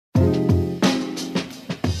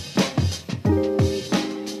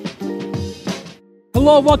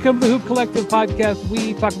Hello, welcome to the Hoop Collective podcast.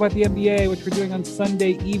 We talk about the NBA, which we're doing on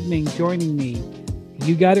Sunday evening. Joining me,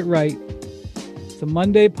 you got it right. It's a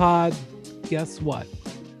Monday pod. Guess what? A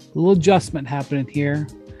little adjustment happening here.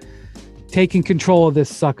 Taking control of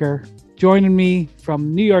this sucker. Joining me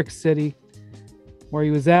from New York City, where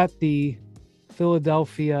he was at the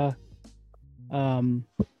Philadelphia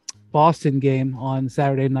Boston game on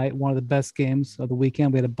Saturday night, one of the best games of the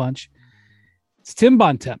weekend. We had a bunch. It's Tim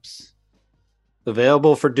Bontemps.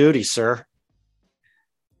 Available for duty, sir.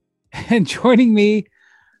 And joining me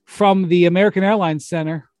from the American Airlines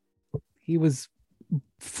Center, he was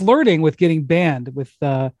flirting with getting banned, with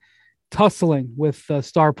tussling with a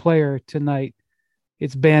star player tonight.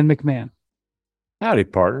 It's Ban McMahon. Howdy,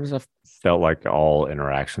 partners. I felt like all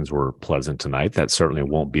interactions were pleasant tonight. That certainly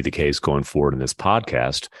won't be the case going forward in this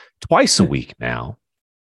podcast. Twice a week now.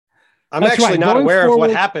 I'm That's actually right. Not aware of what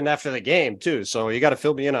happened after the game, too. So you got to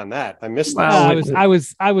fill me in on that. I missed that. I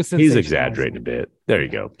was. He's exaggerating a bit. There you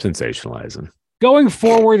go. Sensationalizing. Going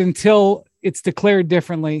forward until it's declared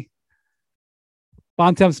differently,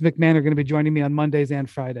 Bontemps and McMahon are going to be joining me on Mondays and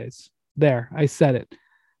Fridays. There, I said it.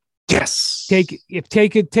 Yes. Take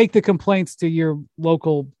the complaints to your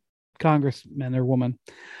local congressman or woman.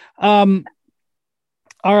 All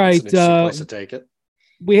right. That's an interesting place to take it.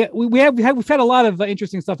 We've had a lot of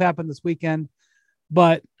interesting stuff happen this weekend,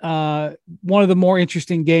 but one of the more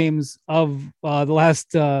interesting games of the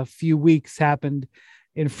last few weeks happened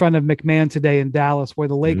in front of McMahon today in Dallas, where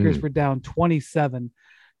the Lakers were down 27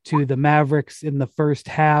 to the Mavericks in the first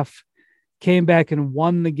half, came back and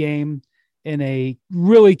won the game in a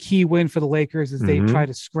really key win for the Lakers as they try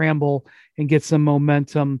to scramble and get some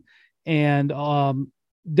momentum, and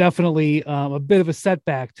definitely a bit of a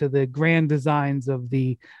setback to the grand designs of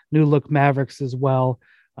the new look Mavericks as well.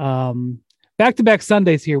 Back-to-back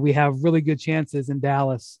Sundays here, we have really good chances in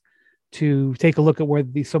Dallas to take a look at where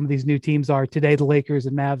some of these new teams are. Today, the Lakers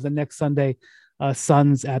and Mavs. The next Sunday,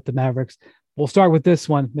 Suns at the Mavericks. We'll start with this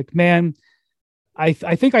one. McMahon, I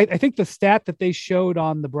think the stat that they showed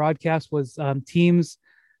on the broadcast was teams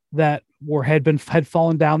that had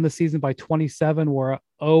fallen down this season by 27 were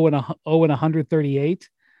 138.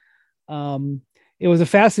 It was a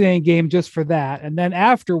fascinating game just for that. And then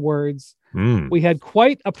afterwards, we had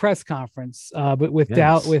quite a press conference, but with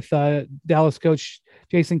Dallas coach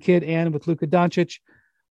Jason Kidd and with Luka Doncic.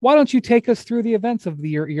 Why don't you take us through the events of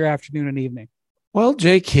your afternoon and evening? Well,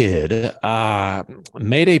 Jay Kidd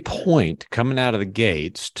made a point coming out of the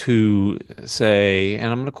gates to say, and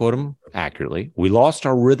I'm going to quote him accurately, "We lost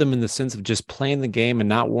our rhythm in the sense of just playing the game and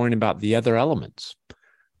not worrying about the other elements.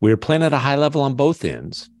 We were playing at a high level on both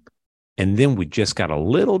ends, and then we just got a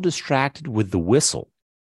little distracted with the whistle.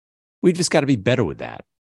 We just got to be better with that."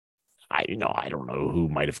 I don't know who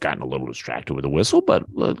might have gotten a little distracted with the whistle, but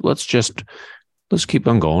let's keep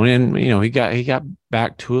on going. And he got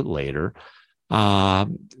back to it later.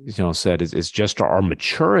 Said it's just our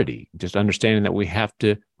maturity, just understanding that what we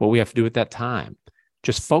have to do at that time.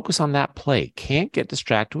 Just focus on that play. Can't get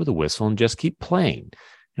distracted with a whistle and just keep playing.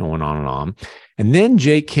 Went on and on. And then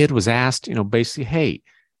Jay Kidd was asked, basically, hey,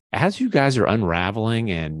 as you guys are unraveling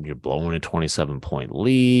and you're blowing a 27-point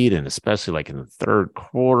lead, and especially like in the third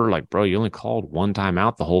quarter, like, bro, you only called one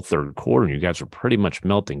timeout the whole third quarter and you guys are pretty much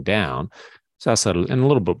melting down. So I said, in a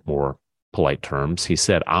little bit more polite terms, he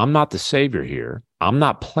said, I'm not the savior here. I'm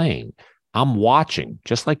not playing. I'm watching,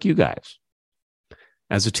 just like you guys.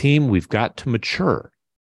 As a team, we've got to mature.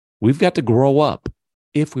 We've got to grow up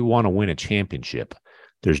if we want to win a championship.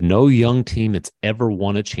 There's no young team that's ever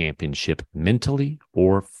won a championship mentally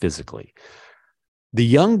or physically. The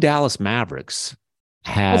young Dallas Mavericks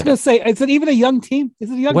I was going to say, is it even a young team?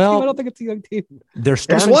 Is it a young team? I don't think it's a young team. There's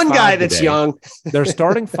one guy that's today. Young. Their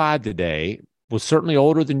starting five today was certainly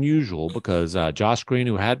older than usual because Josh Green,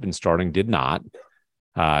 who had been starting, did not.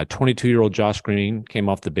 22-year-old Josh Green came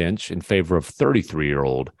off the bench in favor of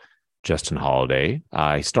 33-year-old Justin Holiday.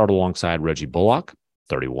 He started alongside Reggie Bullock,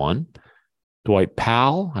 31. Dwight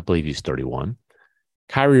Powell, I believe he's 31.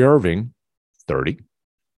 Kyrie Irving, 30.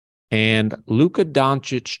 And Luka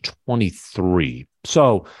Doncic, 23.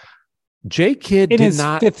 So Jay Kidd in his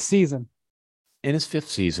fifth season. In his fifth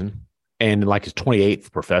season. And like his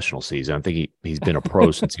 28th professional season. I think he's been a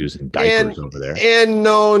pro since he was in diapers over there. And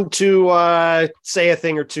known to say a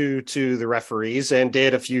thing or two to the referees, and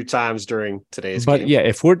did a few times during today's game. But yeah,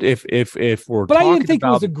 if we're But I didn't think it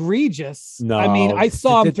was egregious. No, I mean, I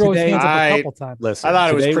saw him throw his hands up a couple times. Listen, I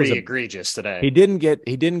thought it was pretty egregious today. He didn't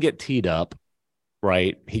get teed up,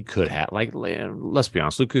 right? He could have. Like, let's be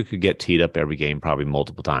honest, Luka could get teed up every game, probably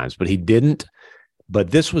multiple times, but he didn't.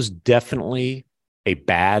 But this was definitely a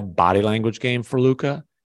bad body language game for Luka.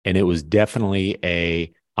 And it was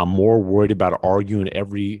definitely I'm more worried about arguing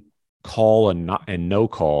every call and no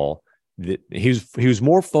call. He was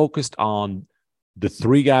more focused on the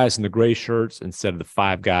 3 guys in the gray shirts instead of the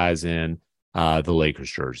 5 guys in the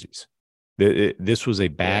Lakers jerseys. This was a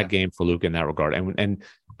bad game for Luka in that regard. And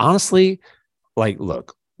honestly, like,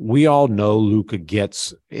 look, we all know Luka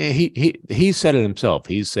gets he said it himself.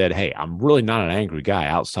 He said, "Hey, I'm really not an angry guy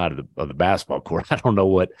outside of the basketball court. I don't know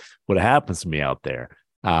what happens to me out there.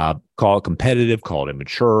 Call it competitive, call it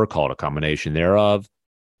immature, call it a combination thereof."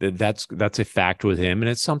 That's a factor with him, and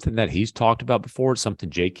it's something that he's talked about before. It's something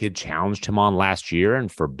J-Kid challenged him on last year,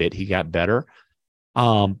 and for a bit he got better.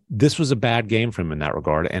 This was a bad game for him in that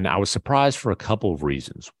regard, and I was surprised for a couple of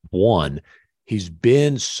reasons. One, he's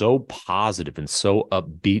been so positive and so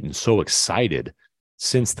upbeat and so excited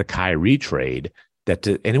since the Kyrie trade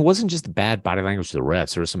and it wasn't just bad body language to the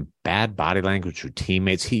refs. There was some bad body language to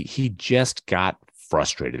teammates. He just got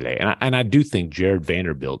frustrated today, and I do think Jared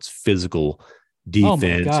Vanderbilt's physical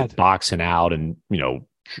defense, boxing out, and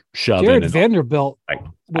shoving. Jared Vanderbilt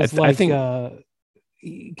was I think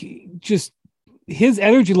just his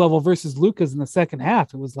energy level versus Luka's in the second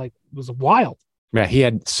half. It was wild. Yeah, he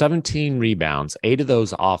had 17 rebounds, 8 of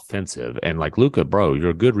those offensive. And like, Luka, bro, you're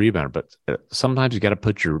a good rebounder, but sometimes you got to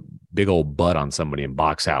put your big old butt on somebody and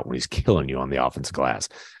box out when he's killing you on the offensive glass.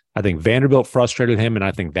 I think Vanderbilt frustrated him, and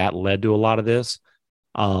I think that led to a lot of this.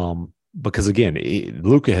 Because again,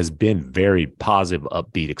 Luka has been very positive,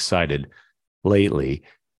 upbeat, excited lately.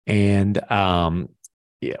 And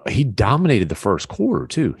he dominated the first quarter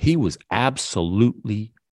too. He was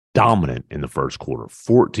absolutely dominant in the first quarter.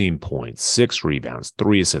 14 points, 6 rebounds,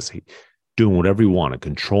 3 assists, doing whatever he wanted,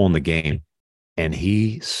 controlling the game. And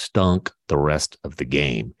he stunk the rest of the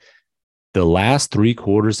game. The last 3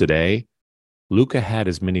 quarters today, Luka had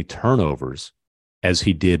as many turnovers as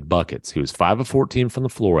he did buckets. He was 5 of 14 from the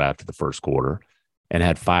floor after the first quarter and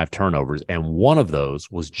had 5 turnovers. And one of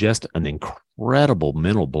those was just an incredible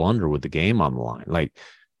mental blunder with the game on the line. Like,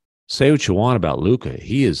 say what you want about Luka.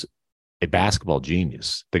 He is a basketball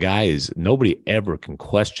genius. The guy nobody ever can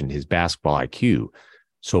question his basketball IQ.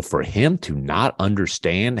 So for him to not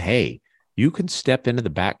understand, hey, you can step into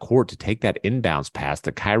the backcourt to take that inbounds pass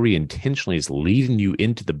that Kyrie intentionally is leading you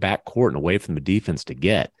into the backcourt and away from the defense to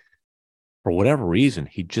get. For whatever reason,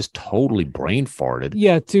 he just totally brain farted.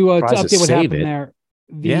 Yeah, to update what happened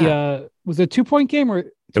there. Was it a 2-point game or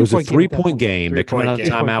it was a 3-point game. They come out of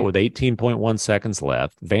the timeout with 18.1 seconds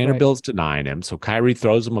left. Vanderbilt's denying him, so Kyrie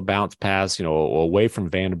throws him a bounce pass, away from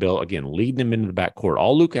Vanderbilt, again leading him into the backcourt.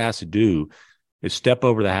 All Luka has to do is step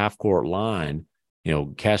over the half-court line,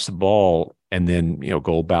 catch the ball, and then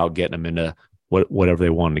go about getting them into whatever they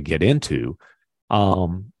wanted to get into.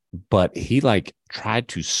 But he tried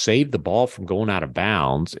to save the ball from going out of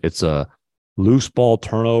bounds. It's a loose ball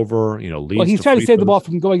turnover, he's trying to save the ball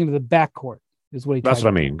from going into the backcourt is what he That's what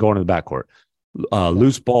I mean, going to the backcourt.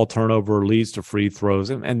 Loose ball turnover leads to free throws,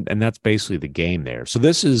 and that's basically the game there. So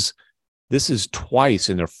this is twice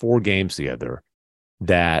in their 4 games together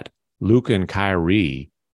that Luka and Kyrie,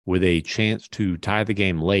 with a chance to tie the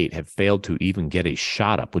game late, have failed to even get a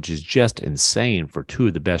shot up, which is just insane for 2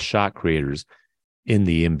 of the best shot creators in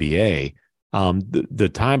the NBA. The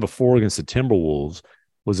time before against the Timberwolves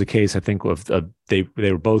was a case, I think, of they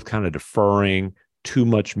were both kind of deferring, too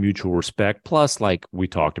much mutual respect. Plus, like we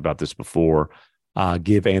talked about this before,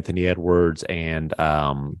 give Anthony Edwards and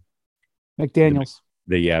McDaniels.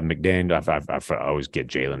 McDaniel. I always get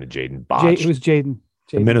Jalen and Jaden botched. It was Jaden.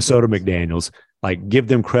 The Minnesota McDaniels. Give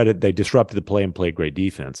them credit. They disrupted the play and played great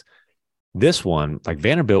defense. This one,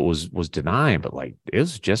 Vanderbilt was denying, but it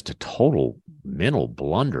was just a total mental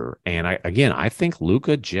blunder. And I think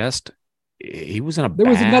Luka he was in a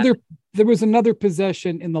there was another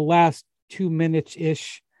possession in the last 2 minutes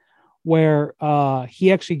ish where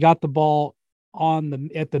he actually got the ball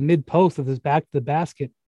at the mid post of his back to the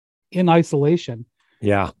basket in isolation.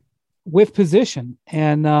 Yeah. With position.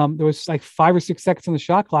 And there was 5 or 6 seconds on the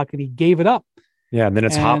shot clock and he gave it up. Yeah, and then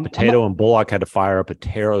it's hot potato, and Bullock had to fire up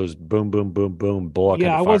Atero's boom, boom, boom, boom. Bullock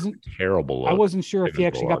had to fire a terrible look. I wasn't sure if he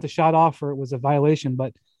actually got the shot off or it was a violation,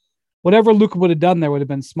 but whatever Luka would have done there would have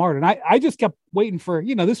been smart. And I just kept waiting for,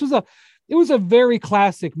 it was a very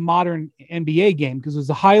classic modern NBA game because it was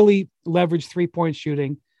a highly leveraged 3-point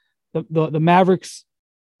shooting. The Mavericks,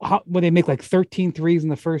 when they make 13 threes in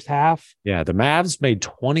the first half. Yeah, the Mavs made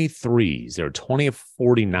 20 threes. They were 20 of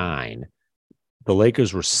 49. The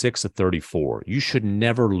Lakers were 6 of 34. You should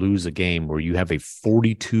never lose a game where you have a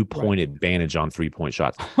 42-point advantage on 3-point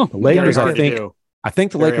shots. The Lakers, I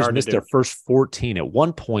think the Lakers missed their first 14. At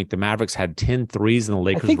one point, the Mavericks had 10 threes, and the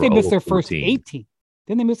Lakers I think they missed their first 18.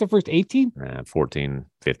 Didn't they miss their first 18? 14,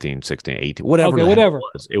 15, 16, 18, whatever. Okay, whatever.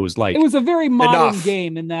 It was like, it was a very modern enough.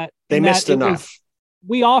 game in that They missed it enough.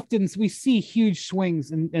 We see huge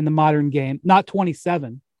swings in the modern game, not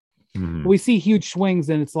 27. We see huge swings,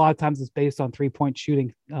 and it's a lot of times it's based on 3-point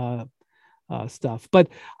shooting stuff. But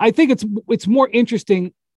I think it's more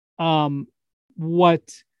interesting what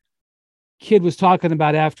Kidd was talking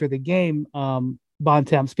about after the game,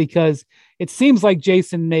 Bontemps, because it seems like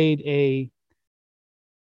Jason made a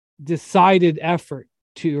decided effort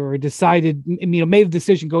made a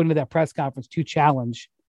decision going into that press conference to challenge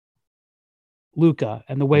Luka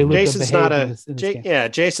and the way Luka Jason's behaved not in this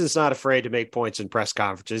game. Jason's not afraid to make points in press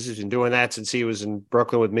conferences. He's been doing that since he was in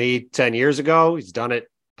Brooklyn with me 10 years ago. He's done it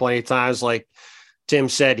plenty of times. Like Tim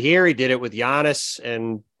said here, he did it with Giannis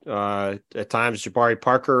and at times Jabari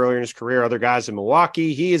Parker earlier in his career, other guys in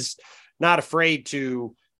Milwaukee. He is not afraid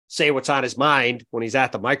to say what's on his mind when he's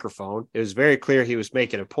at the microphone. It was very clear he was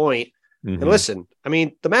making a point. And listen, I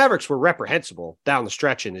mean, the Mavericks were reprehensible down the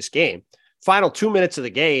stretch in this game. Final 2 minutes of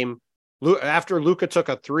the game, after Luka took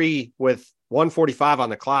a three with 1:45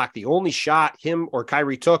 on the clock, the only shot him or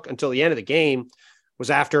Kyrie took until the end of the game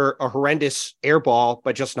was after a horrendous air ball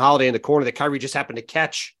by Justin Holiday in the corner that Kyrie just happened to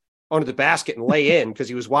catch under the basket and lay in because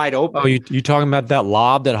he was wide open. Oh, you talking about that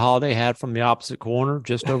lob that Holiday had from the opposite corner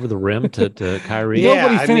just over the rim to Kyrie? Yeah,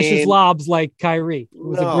 nobody finishes lobs like Kyrie. It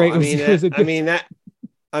was a great.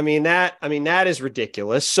 That is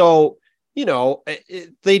ridiculous. So,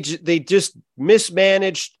 they just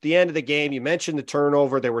mismanaged the end of the game. You mentioned the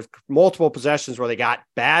turnover. There were multiple possessions where they got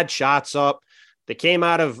bad shots up. They came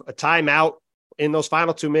out of a timeout in those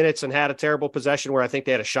final 2 minutes and had a terrible possession where I think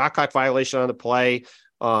they had a shot clock violation on the play,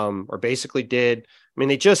 or basically did. I mean,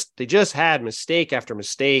 they just had mistake after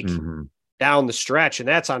mistake down the stretch. And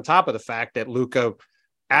that's on top of the fact that Luka,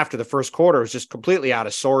 after the first quarter, was just completely out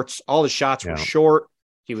of sorts. All his shots were short.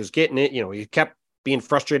 He was getting it. He kept being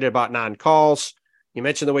frustrated about non-calls. You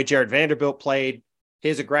mentioned the way Jared Vanderbilt played.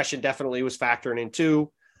 His aggression definitely was factoring in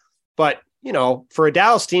too. But, for a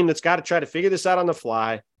Dallas team that's got to try to figure this out on the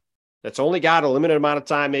fly, that's only got a limited amount of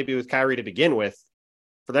time, maybe with Kyrie to begin with,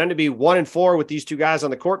 for them to be 1-4 with these two guys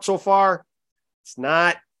on the court so far, it's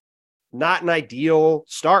not an ideal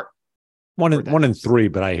start.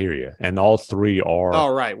 1-3, but I hear you. And all three are.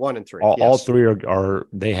 Oh, right. 1-3. All three are,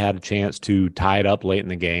 they had a chance to tie it up late in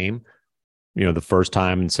the game. The first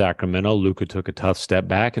time in Sacramento, Luka took a tough step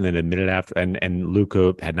back and then admitted after, and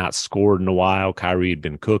Luka had not scored in a while. Kyrie had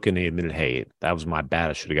been cooking. He admitted, hey, that was my bad.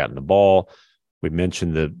 I should have gotten the ball. We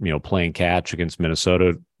mentioned the, playing catch against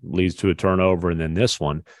Minnesota leads to a turnover. And then this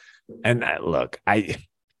one. And look, I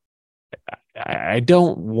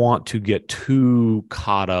don't want to get too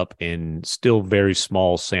caught up in still very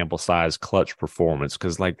small sample size clutch performance,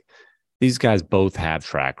 because these guys both have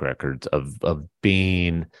track records of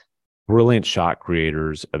being brilliant shot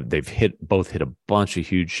creators. They've both hit a bunch of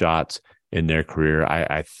huge shots in their career.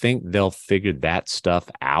 I think they'll figure that stuff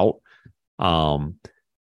out.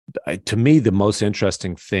 To me, the most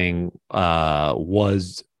interesting thing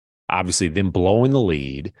was obviously them blowing the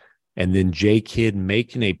lead, and then J. Kidd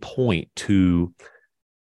making a point to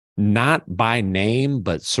not by name,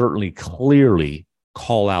 but certainly clearly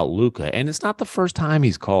call out Luka. And it's not the first time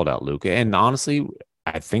he's called out Luka. And honestly,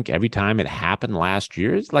 I think every time it happened last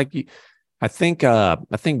year, it's like, I think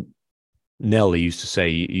Nelly used to say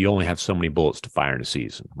you only have so many bullets to fire in a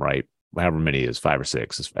season, right? However many it is, 5 or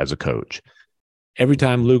 6 as a coach. Every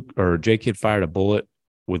time Luke or J. Kidd fired a bullet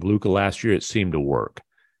with Luka last year, it seemed to work.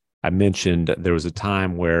 I mentioned there was a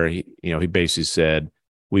time where he basically said,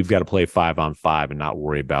 we've got to play 5-on-5 and not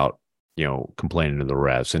worry about, complaining to the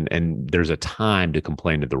refs. And there's a time to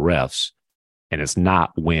complain to the refs, and it's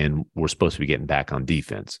not when we're supposed to be getting back on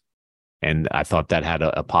defense. And I thought that had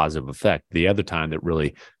a positive effect. The other time that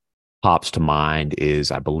really pops to mind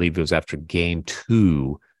is, I believe it was after game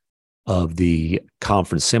 2 of the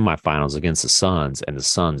conference semifinals against the Suns, and the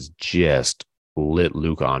Suns just lit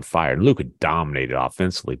Luka on fire. And Luka dominated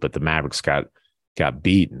offensively, but the Mavericks got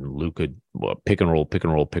beaten. Luka pick and roll.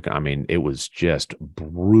 I mean, it was just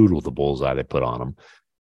brutal, the bullseye they put on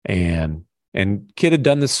him. And Kidd had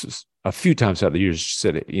done this a few times throughout the years.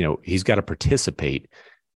 Said, he's got to participate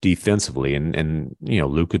defensively, and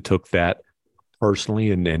Luka took that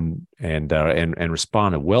personally and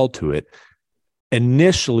responded well to it.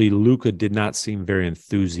 Initially, Luka did not seem very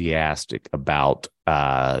enthusiastic about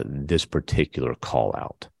this particular call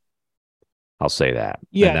out. I'll say that.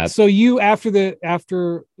 Yeah. So you,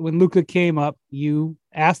 after when Luka came up, you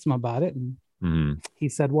asked him about it, and he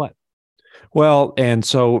said what? Well, and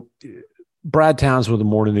so Brad Townsend with the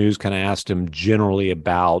Morning News kind of asked him generally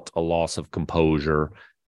about a loss of composure.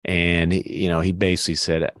 And, he basically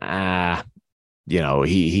said,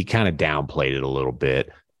 he kind of downplayed it a little bit.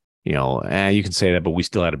 You can say that, but we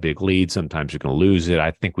still had a big lead. Sometimes you're going to lose it.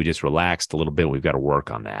 I think we just relaxed a little bit. We've got to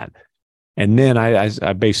work on that. And then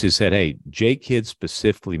I basically said, hey, Jake Kidd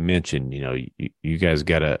specifically mentioned, you guys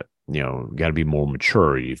got to be more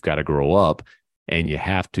mature. You've got to grow up, and you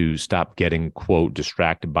have to stop getting, quote,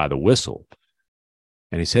 distracted by the whistle.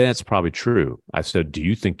 And he said, that's probably true. I said, do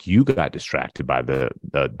you think you got distracted by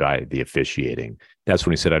the officiating? That's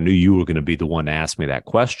when he said, I knew you were going to be the one to ask me that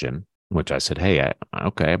question, which I said, hey,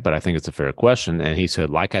 okay, but I think it's a fair question. And he said,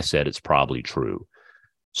 like I said, it's probably true.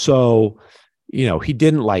 So, he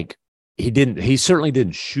certainly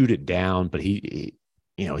didn't shoot it down, but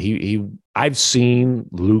I've seen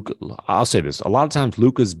Luke. I'll say this. A lot of times,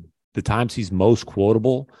 the times he's most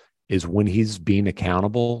quotable is when he's being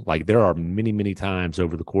accountable. Like, there are many, many times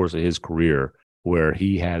over the course of his career where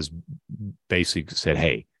he has basically said,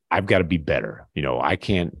 hey, I've got to be better. I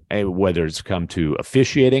can't, whether it's come to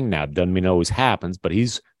officiating. Now, it doesn't mean it always happens, but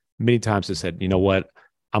he's many times has said, you know what,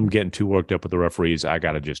 I'm getting too worked up with the referees. I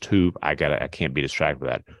got to just hoop. I can't be distracted with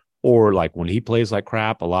that. Or like when he plays like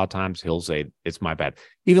crap, a lot of times he'll say, it's my bad.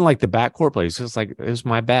 Even like the backcourt plays, it's like, it was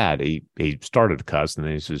my bad. He started to cuss, and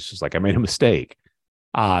then he's just like, I made a mistake.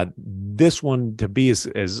 This one, to be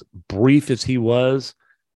as brief as he was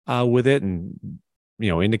with it, and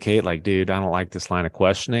indicate like, dude, I don't like this line of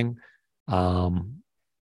questioning. I'm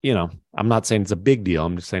not saying it's a big deal.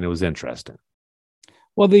 I'm just saying it was interesting.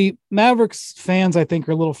 Well, the Mavericks fans, I think,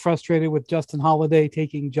 are a little frustrated with Justin Holiday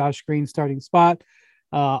taking Josh Green's starting spot.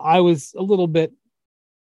 I was a little bit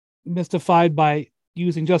mystified by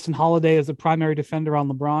using Justin Holiday as a primary defender on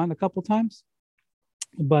LeBron a couple times,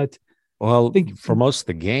 but for most of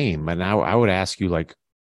the game, and I would ask you, like,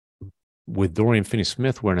 with Dorian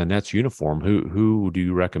Finney-Smith wearing a Nets uniform, who do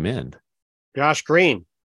you recommend? Josh Green.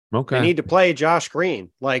 Okay, they need to play Josh Green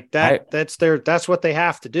like that. That's what they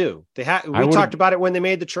have to do. We talked about it when they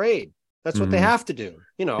made the trade. That's what they have to do,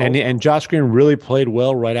 And Josh Green really played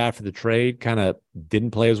well right after the trade. Kind of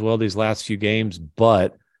didn't play as well these last few games,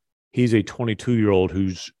 but he's a 22-year-old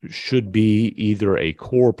who should be either a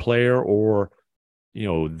core player or,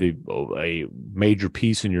 a major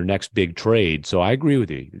piece in your next big trade. So I agree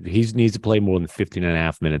with you. He needs to play more than 15 and a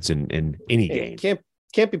half minutes in any game.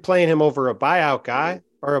 Can't be playing him over a buyout guy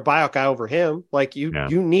or a buyout guy over him. Like you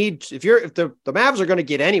need, if the Mavs are going to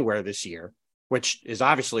get anywhere this year, which is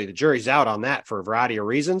obviously the jury's out on that for a variety of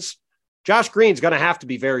reasons, Josh Green's going to have to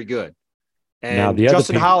be very good. And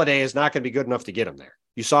Justin Holiday is not going to be good enough to get him there.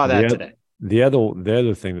 You saw that today. The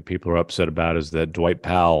other thing that people are upset about is that Dwight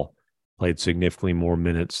Powell played significantly more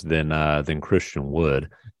minutes than Christian Wood.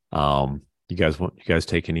 You guys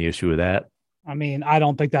take any issue with that? I mean, I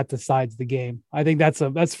don't think that decides the game. I think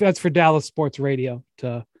that's for Dallas Sports Radio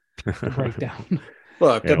to break down.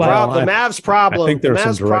 Look, the Mavs problem. I think there were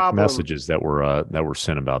some direct messages that were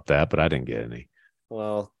sent about that, but I didn't get any.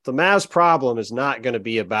 Well, the Mavs problem is not going to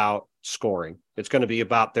be about scoring. It's going to be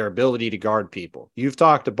about their ability to guard people. You've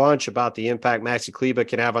talked a bunch about the impact Maxi Kleber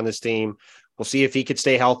can have on this team. We'll see if he could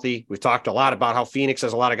stay healthy. We've talked a lot about how Phoenix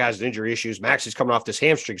has a lot of guys with injury issues. Maxi's coming off this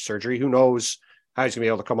hamstring surgery. Who knows how he's going to be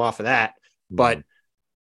able to come off of that? But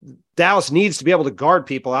Dallas needs to be able to guard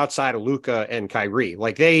people outside of Luka and Kyrie.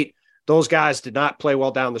 Like those guys did not play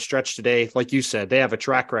well down the stretch today. Like you said, they have a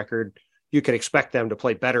track record. You can expect them to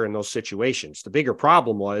play better in those situations. The bigger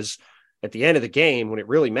problem was at the end of the game, when it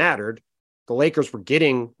really mattered, the Lakers were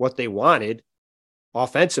getting what they wanted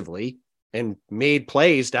offensively and made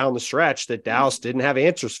plays down the stretch that Dallas didn't have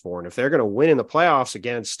answers for. And if they're going to win in the playoffs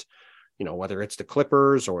against, whether it's the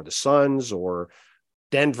Clippers or the Suns or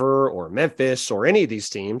Denver or Memphis or any of these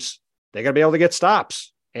teams, they got to be able to get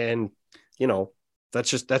stops. And,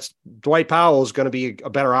 that's Dwight Powell is going to be a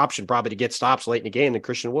better option probably to get stops late in the game than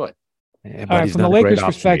Christian Wood. Yeah, all right, from the Lakers'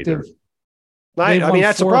 perspective, I mean,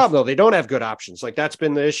 that's the problem though. They don't have good options. Like that's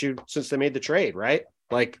been the issue since they made the trade, right?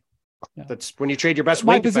 Like that's when you trade your best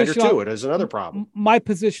wing defender too. It is another problem. My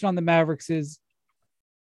position on the Mavericks is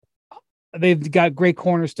they've got great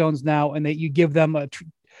cornerstones now, and that you give them a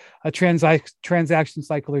transaction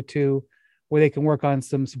cycle or two where they can work on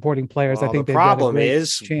some supporting players. Well, I think the problem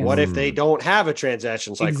is what if they don't have a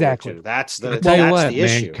transaction cycle? Exactly. Or two? That's the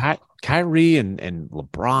issue. Kyrie and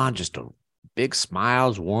LeBron, just a big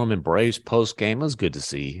smiles, warm embrace post game. It was good to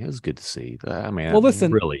see. I mean, well,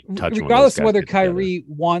 listen, really touching. Regardless of whether Kyrie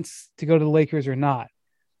wants to go to the Lakers or not,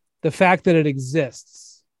 the fact that it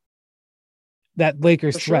exists, that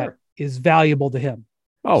Lakers threat is valuable to him.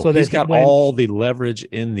 Oh, so he's got all the leverage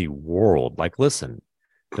in the world. Like, listen,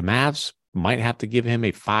 the Mavs might have to give him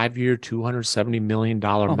a 5-year, $270 million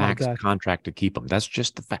max God. contract to keep him. That's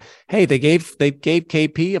just the fact. Hey, they gave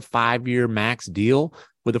KP a 5-year max deal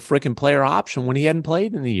with a freaking player option when he hadn't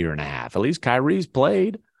played in a year and a half. At least Kyrie's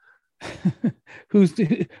played.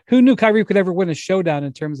 Who knew Kyrie could ever win a showdown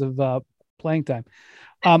in terms of playing time?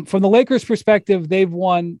 From the Lakers' perspective, they've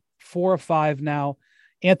won 4 of 5 now.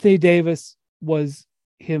 Anthony Davis was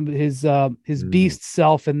his beast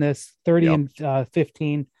self in this 30 and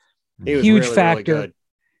 15. He was huge really, factor really good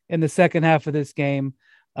in the second half of this game.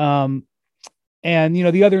 And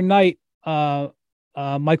the other night,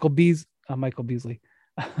 Michael Beasley.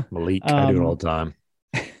 Malik, I do it all the time.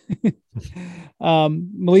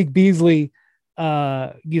 Malik Beasley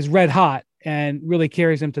is red hot and really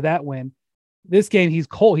carries him to that win. This game, he's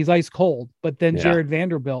cold. He's ice cold. But then Jared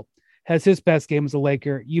Vanderbilt has his best game as a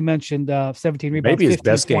Laker. You mentioned 17 rebounds. Maybe his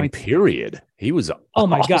best points. game, period. He was Oh,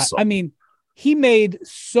 my God. I mean, he made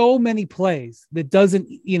so many plays that doesn't,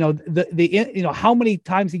 how many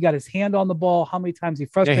times he got his hand on the ball, how many times he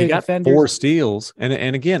frustrated he got defenders. 4 steals.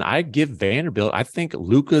 And again, I give Vanderbilt, I think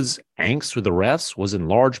Luka's angst with the refs was in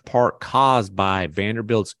large part caused by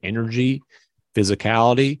Vanderbilt's energy,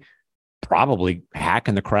 physicality, probably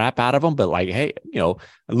hacking the crap out of him. But hey,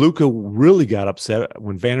 Luka really got upset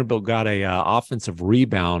when Vanderbilt got a offensive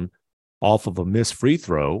rebound off of a missed free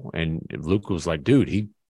throw. And Luka was like, dude, he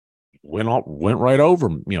went right over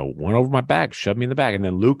him, went over my back, shoved me in the back. And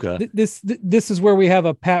then Luka. This is where we have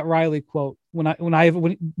a Pat Riley quote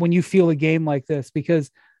when you feel a game like this,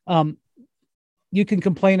 because you can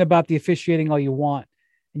complain about the officiating all you want,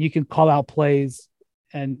 and you can call out plays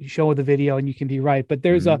and show the video and you can be right. But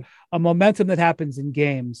there's a momentum that happens in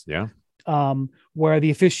games where the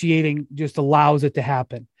officiating just allows it to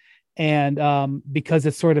happen. And because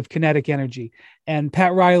it's sort of kinetic energy. And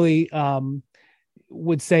Pat Riley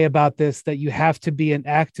would say about this that you have to be an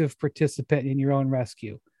active participant in your own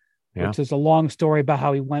rescue, which is a long story about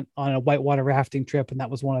how he went on a whitewater rafting trip. And that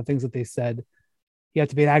was one of the things that they said. You have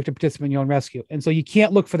to be an active participant in your own rescue. And so you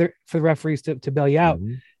can't look for the referees to bail you out.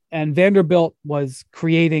 Mm-hmm. And Vanderbilt was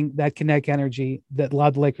creating that kinetic energy that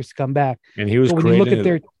allowed the Lakers to come back. And he was creating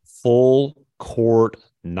their full court,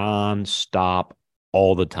 nonstop,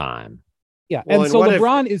 all the time. Yeah. Well, and so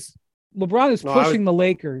LeBron is pushing the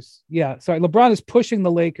Lakers. Yeah. Sorry. LeBron is pushing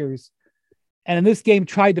the Lakers. And in this game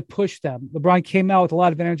tried to push them. LeBron came out with a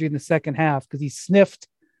lot of energy in the second half because he sniffed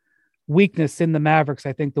weakness in the Mavericks.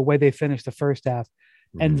 I think the way they finished the first half.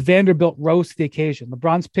 And Vanderbilt rose to the occasion.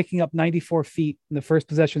 LeBron's picking up 94 feet in the first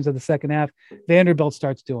possessions of the second half. Vanderbilt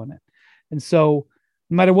starts doing it. And so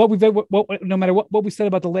no matter what we said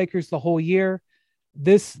about the Lakers the whole year,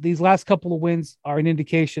 these last couple of wins are an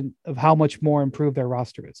indication of how much more improved their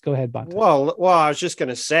roster is. Go ahead, Bonta. Well, I was just going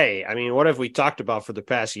to say, I mean, what have we talked about for the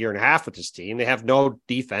past year and a half with this team? They have no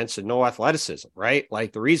defense and no athleticism, right?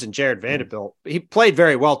 Like the reason Jared Vanderbilt, he played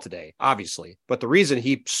very well today, obviously, but the reason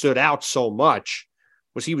he stood out so much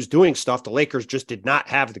was he was doing stuff the Lakers just did not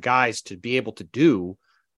have the guys to be able to do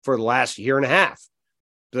for the last year and a half.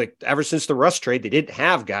 Like ever since the Russ trade, they didn't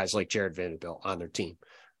have guys like Jared Vanderbilt on their team.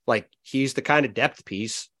 Like he's the kind of depth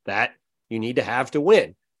piece that you need to have to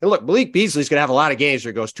win. And look, Malik Beasley's going to have a lot of games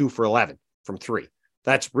where he goes 2 for 11 from 3.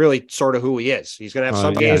 That's really sort of who he is. He's going to have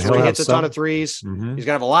some games where he hits a ton of threes. Mm-hmm. He's going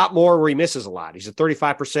to have a lot more where he misses a lot. He's a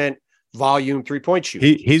 35% volume 3-point shooter.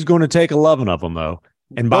 He's going to take 11 of them though.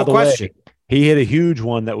 And by the way, he hit a huge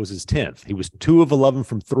one that was his 10th. He was 2 of 11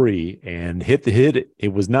 from 3 and hit.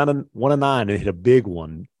 It was not 1 of 9 and hit a big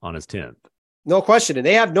one on his 10th. No question. And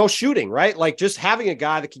they have no shooting, right? Like just having a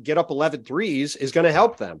guy that can get up 11 threes is going to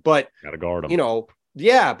help them. But got to guard him.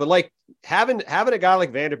 But like having a guy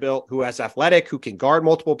like Vanderbilt who has athletic, who can guard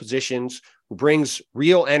multiple positions, who brings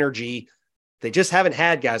real energy. They just haven't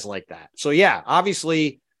had guys like that. So yeah,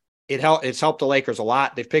 obviously it's helped the Lakers a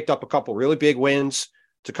lot. They've picked up a couple really big wins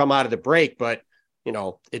to come out of the break, but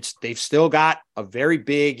they've still got a very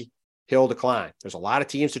big hill to climb. There's a lot of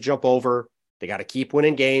teams to jump over. They got to keep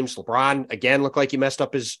winning games. LeBron again looked like he messed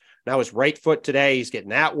up his right foot today. He's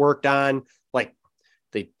getting that worked on. Like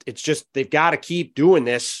they've got to keep doing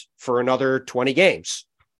this for another 20 games.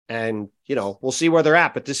 And we'll see where they're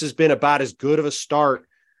at, but this has been about as good of a start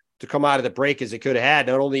to come out of the break as they could have had.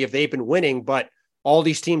 Not only have they been winning, but all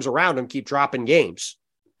these teams around them keep dropping games.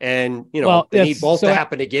 And, they need both to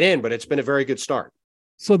happen to get in, but it's been a very good start.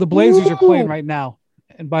 So the Blazers are playing right now.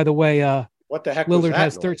 And by the way, what the heck Lillard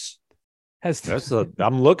was that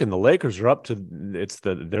I'm looking, the Lakers are up to,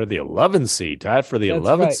 they're the 11th seed, tied for the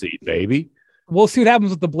 11th seed, baby. We'll see what happens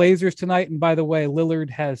with the Blazers tonight. And by the way, Lillard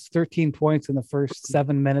has 13 points in the first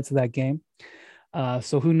 7 minutes of that game.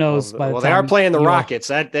 So who knows? Well, they are playing the Rockets.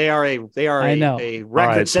 They are a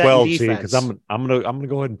record-setting 12 defense. Because I'm gonna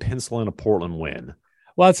go ahead and pencil in a Portland win.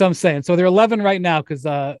 Well, that's what I'm saying. So they're 11 right now because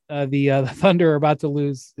the Thunder are about to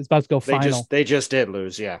lose. It's about to go final. They just did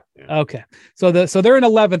lose. Yeah. Okay. So they're in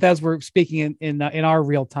 11th as we're speaking in our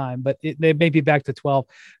real time, but they may be back to 12.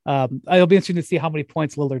 It'll be interesting to see how many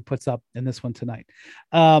points Lillard puts up in this one tonight.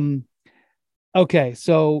 Okay.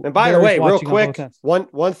 So, and by the way, real quick,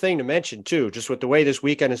 one thing to mention too, just with the way this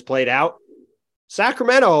weekend has played out,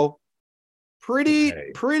 Sacramento,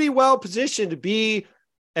 pretty well positioned to be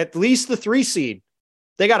at least the 3 seed.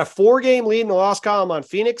 They got a 4-game lead in the loss column on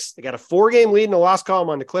Phoenix. They got a 4-game lead in the loss column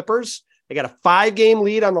on the Clippers. They got a 5-game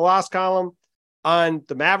lead on the loss column on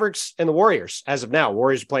the Mavericks and the Warriors. As of now,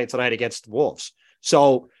 Warriors are playing tonight against the Wolves.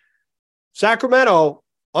 So Sacramento,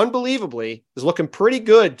 unbelievably, is looking pretty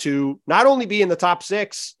good to not only be in the top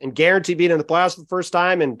 6 and guarantee being in the playoffs for the first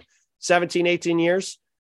time in 17, 18 years.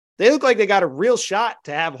 They look like they got a real shot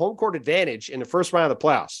to have home court advantage in the first round of the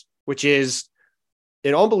playoffs, which is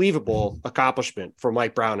an unbelievable accomplishment for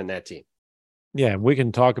Mike Brown and that team. Yeah, we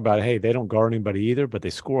can talk about, hey, they don't guard anybody either, but they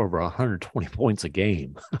score over 120 points a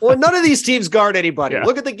game. Well, none of these teams guard anybody. Yeah.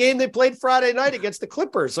 Look at the game they played Friday night against the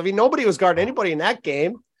Clippers. I mean, nobody was guarding anybody in that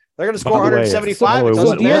game. They're going to score 175.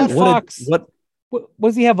 De'Aaron Fox, what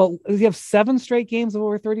does he have? Does he have 7 straight games of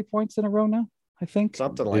over 30 points in a row now? I think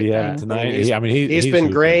something like that. Tonight, he's been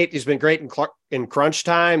great. He's been great in crunch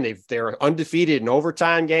time. They're undefeated in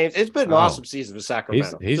overtime games. It's been an awesome season for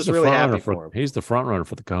Sacramento. He's just the really front happy runner for him. He's the front runner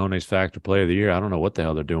for the Cojones Factor Player of the Year. I don't know what the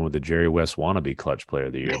hell they're doing with the Jerry West wannabe clutch Player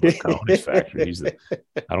of the Year. But Cojones Factor,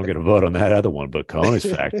 I don't get a vote on that other one, but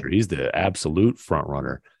Cojones Factor, he's the absolute front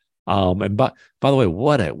runner. And by the way,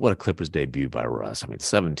 what a Clippers debut by Russ. I mean,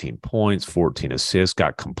 17 points, 14 assists,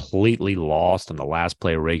 got completely lost in the last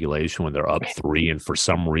play of regulation when they're up 3. And for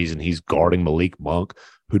some reason, he's guarding Malik Monk,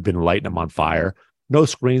 who'd been lighting him on fire. No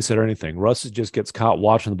screen set or anything. Russ just gets caught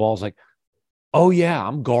watching the ball. It's like, oh yeah,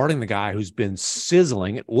 I'm guarding the guy who's been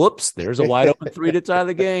sizzling it. Whoops, there's a wide open 3 that's out of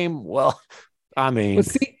the game. Well, I mean,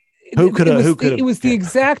 who could have? It was the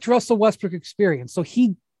exact Russell Westbrook experience. So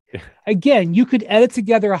again, you could edit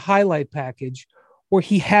together a highlight package where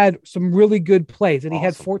he had some really good plays and he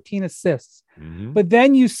had 14 assists. Mm-hmm. But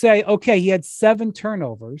then you say, okay, he had 7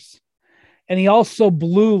 turnovers and he also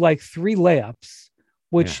blew like 3 layups,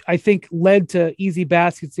 which I think led to easy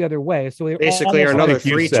baskets the other way. So they basically are another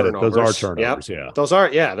 3 turnovers. Those are turnovers. Yep. Yeah. Those are,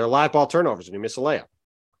 they're live ball turnovers and you miss a layup.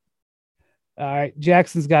 All right.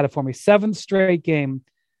 Jackson's got it for me. 7th straight game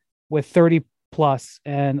with 30 plus.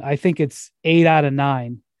 And I think it's 8 out of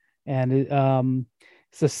 9. And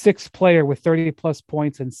it's a 6th player with 30 plus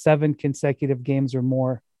points in 7 consecutive games or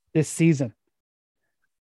more this season.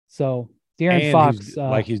 So De'Aaron Fox,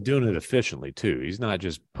 he's doing it efficiently too. He's not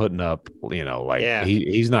just putting up,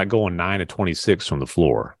 he's not going 9 of 26 from the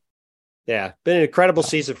floor. Yeah, been an incredible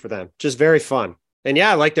season for them. Just very fun. And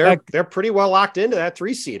they're pretty well locked into that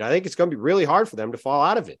 3 seed. I think it's going to be really hard for them to fall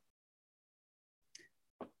out of it.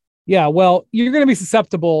 Yeah, well, you're going to be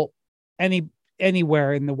susceptible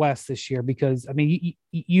anywhere in the West this year because I mean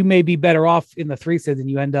you may be better off in the 3 seed than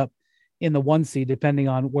you end up in the 1 seed depending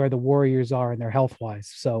on where the Warriors are and their health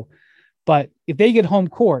wise. So, but if they get home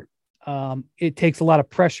court, it takes a lot of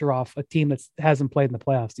pressure off a team that hasn't played in the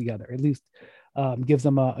playoffs together. At least gives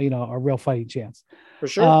them a real fighting chance. For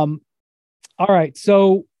sure. All right,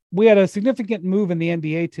 so we had a significant move in the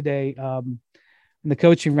NBA today. In the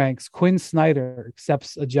coaching ranks, Quinn Snyder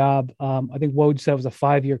accepts a job. I think Woj said it was a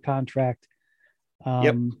 5-year contract.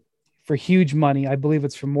 For huge money. I believe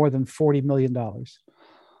it's for more than $40 million.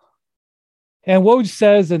 And Woj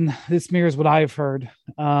says, and this mirrors what I've heard,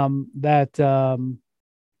 that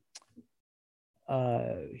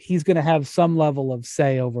he's going to have some level of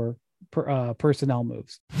say over personnel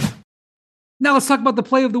moves. Now let's talk about the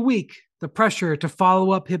play of the week. The pressure to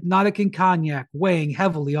follow up Hypnotic and Cognac weighing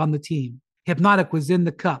heavily on the team. Hypnotic was in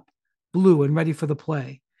the cup, blue and ready for the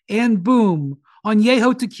play. And boom,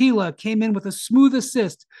 Añejo Tequila came in with a smooth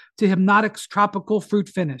assist to Hypnotic's tropical fruit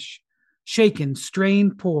finish. Shaken,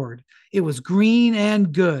 strained, poured. It was green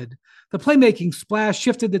and good. The playmaking splash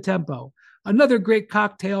shifted the tempo. Another great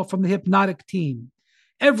cocktail from the Hypnotic team.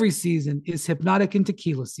 Every season is Hypnotic and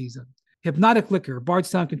Tequila season. Hypnotic Liquor,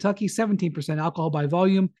 Bardstown, Kentucky, 17% alcohol by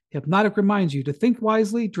volume. Hypnotic reminds you to think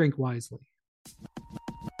wisely, drink wisely.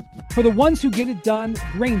 For the ones who get it done,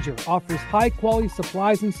 Grainger offers high-quality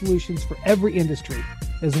supplies and solutions for every industry,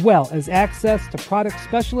 as well as access to product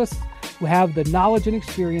specialists who have the knowledge and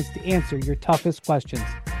experience to answer your toughest questions.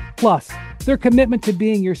 Plus, their commitment to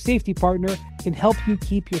being your safety partner can help you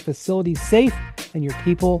keep your facility safe and your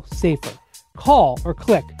people safer. Call or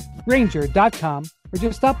click Grainger.com, or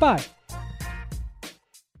just stop by.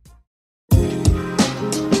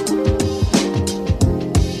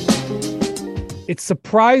 It's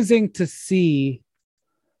surprising to see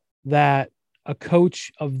that a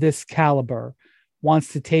coach of this caliber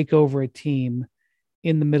wants to take over a team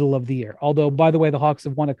in the middle of the year. Although, by the way, the Hawks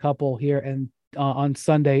have won a couple here, and on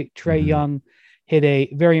Sunday, Trae Young hit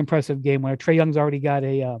a very impressive game winner. Trae Young's already got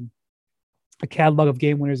a catalog of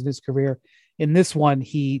game winners in his career. In this one,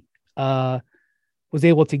 he was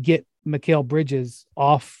able to get Mikal Bridges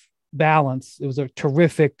off balance. It was a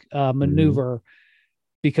terrific maneuver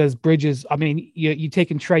because Bridges, I mean, you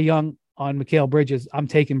taking Trae Young on Mikal Bridges. I'm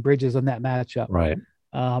taking Bridges on that matchup. Right.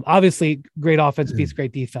 Obviously, great offense beats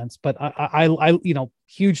great defense, but I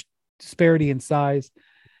huge disparity in size,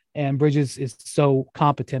 and Bridges is so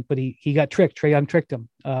competent, but he got tricked. Trae Young tricked him.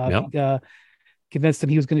 Convinced him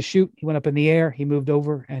he was going to shoot. He went up in the air. He moved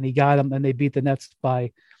over and he got him, and they beat the Nets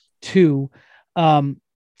by 2.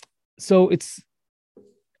 So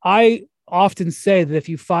I often say that if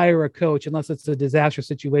you fire a coach, unless it's a disaster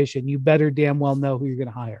situation, you better damn well know who you're going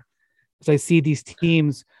to hire. Because I see these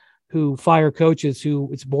teams who fire coaches who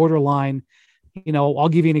it's borderline. I'll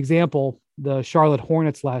give you an example. The Charlotte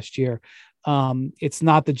Hornets last year. It's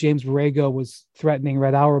not that James Borrego was threatening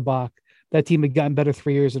Red Auerbach. That team had gotten better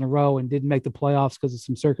 3 years in a row and didn't make the playoffs because of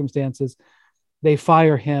some circumstances. They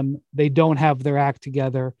fire him. They don't have their act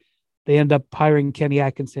together. They end up hiring Kenny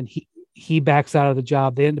Atkinson. He backs out of the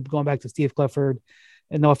job. They end up going back to Steve Clifford.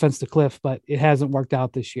 And no offense to Cliff, but it hasn't worked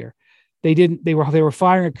out this year. They were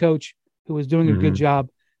firing a coach who was doing a good job,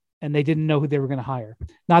 and they didn't know who they were going to hire.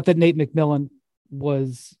 Not that Nate McMillan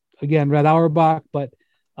was, again, Red Auerbach, but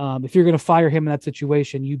if you're going to fire him in that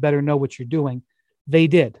situation, you better know what you're doing. They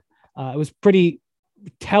did. It was pretty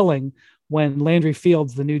telling when Landry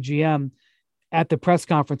Fields, the new GM, at the press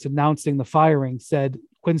conference announcing the firing, said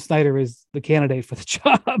Quinn Snyder is the candidate for the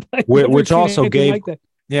job. which also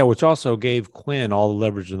gave Quinn all the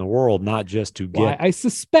leverage in the world, not just to get. I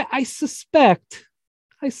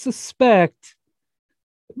suspect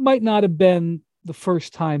it might not have been the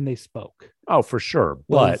first time they spoke. Oh, for sure.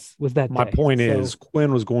 But was that my day. point is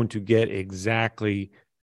Quinn was going to get exactly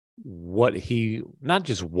what he not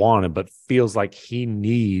just wanted, but feels like he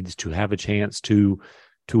needs to have a chance to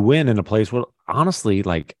win in a place where, honestly,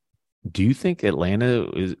 like, do you think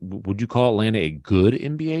would you call Atlanta a good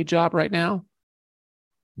NBA job right now?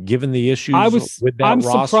 Given the issues with that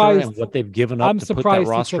roster and what they've given up to put that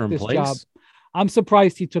roster in place? Job. I'm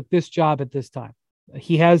surprised he took this job at this time.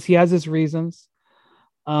 He has his reasons.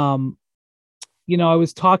 I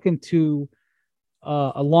was talking to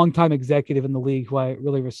a longtime executive in the league who I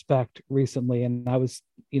really respect recently, and I was,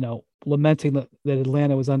 lamenting that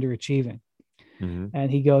Atlanta was underachieving. And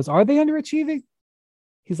he goes, "Are they underachieving?"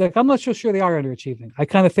 He's like, "I'm not so sure they are underachieving. I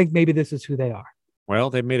kind of think maybe this is who they are." Well,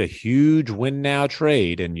 they made a huge win now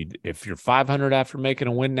trade, and if you're 500 after making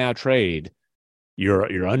a win now trade, you're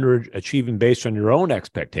underachieving based on your own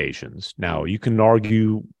expectations. Now, you can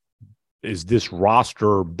argue, is this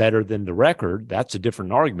roster better than the record? That's a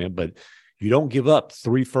different argument, but you don't give up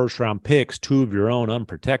 3 first-round picks, 2 of your own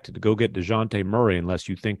unprotected, to go get DeJounte Murray unless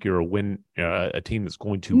you think you're a team that's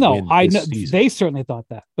going to win this season. They certainly thought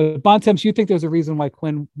that. But Bontemps, you think there's a reason why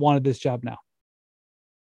Quinn wanted this job now?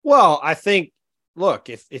 Well, I think, look,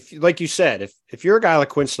 if like you said, if you're a guy like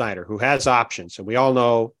Quinn Snyder who has options, and we all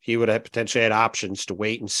know he would have potentially had options to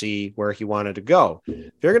wait and see where he wanted to go.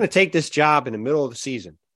 If you're going to take this job in the middle of the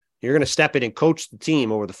season, you're going to step in and coach the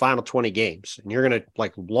team over the final 20 games. And you're going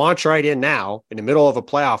to launch right in now in the middle of a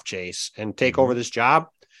playoff chase and take over this job.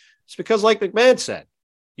 It's because, like McMahon said,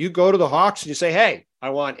 you go to the Hawks and you say, "Hey,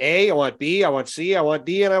 I want A, I want B, I want C, I want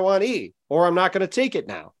D, and I want E, or I'm not going to take it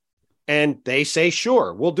now." And they say,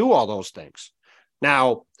 "Sure, we'll do all those things."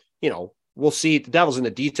 Now, we'll see. The devil's in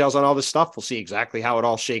the details on all this stuff. We'll see exactly how it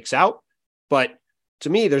all shakes out. But to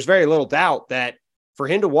me, there's very little doubt that for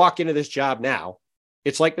him to walk into this job now,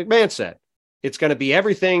 it's like McMahon said, it's going to be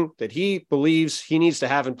everything that he believes he needs to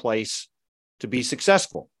have in place to be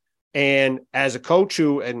successful. And as a coach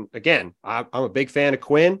who, and again, I'm a big fan of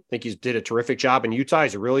Quinn. I think he's did a terrific job in Utah.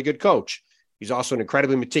 He's a really good coach. He's also an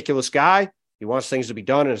incredibly meticulous guy. He wants things to be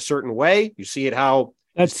done in a certain way. You see it how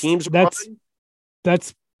his teams run.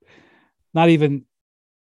 That's not even,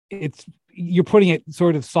 you're putting it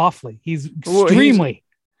sort of softly. He's extremely.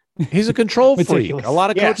 He's a control freak. A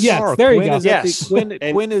lot of coaches are. There you go.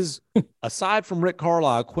 Quinn is, aside from Rick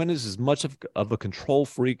Carlisle, Quinn is as much of a control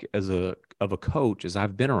freak of a coach as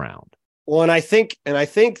I've been around. Well, and I think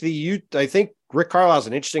Rick Carlisle is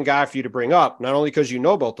an interesting guy for you to bring up, not only because you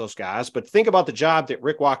know both those guys, but think about the job that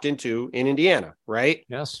Rick walked into in Indiana, right?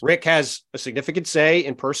 Yes. Rick has a significant say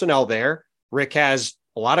in personnel there. Rick has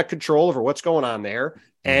a lot of control over what's going on there,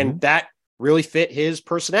 and that really fit his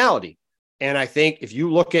personality. And I think if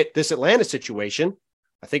you look at this Atlanta situation,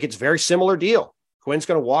 I think it's a very similar deal. Quinn's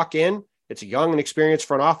going to walk in. It's a young and experienced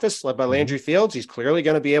front office led by Landry Fields. He's clearly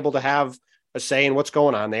going to be able to have a say in what's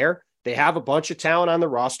going on there. They have a bunch of talent on the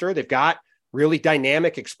roster. They've got really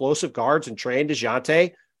dynamic, explosive guards and Trey and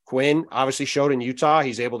DeJounte. Quinn obviously showed in Utah.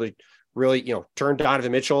 He's able to really, turn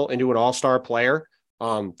Donovan Mitchell into an all-star player.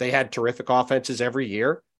 They had terrific offenses every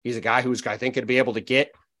year. He's a guy who's, I think, going to be able to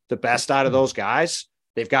get the best out of those guys.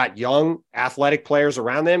 They've got young athletic players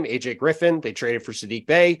around them. AJ Griffin, they traded for Sadiq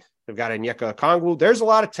Bey. They've got Onyeka Okongwu. There's a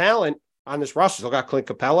lot of talent on this roster. They've got Clint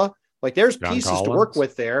Capella. Like there's John pieces Collins to work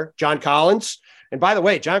with there. John Collins. And by the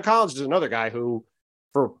way, John Collins is another guy who,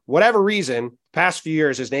 for whatever reason, past few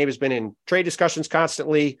years, his name has been in trade discussions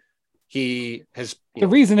constantly. He has. The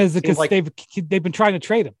reason is because they've been trying to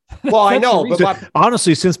trade him. Well, I know, but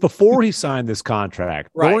honestly, since before he signed this contract,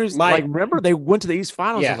 right? Remember they went to the East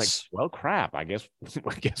Finals. Yes. I was like, well, crap. I guess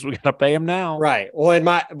we got to pay him now. Right. Well, and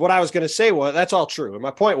what I was going to say was that's all true. And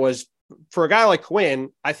my point was, for a guy like Quinn,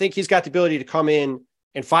 I think he's got the ability to come in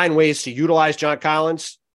and find ways to utilize John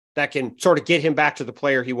Collins that can sort of get him back to the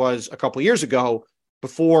player he was a couple of years ago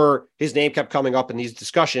before his name kept coming up in these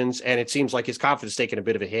discussions. And it seems like his confidence taken a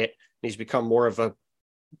bit of a hit and he's become more of a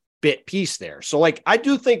bit piece there. So I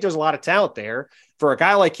do think there's a lot of talent there for a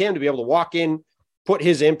guy like him to be able to walk in, put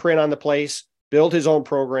his imprint on the place, build his own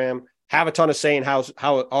program, have a ton of say in how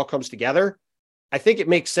it all comes together. I think it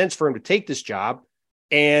makes sense for him to take this job.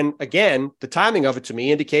 And again, the timing of it to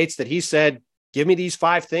me indicates that he said, give me these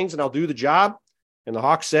 5 things and I'll do the job. And the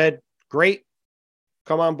Hawks said, great,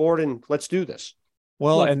 come on board and let's do this.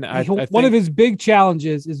 Well, look, and I one think of his big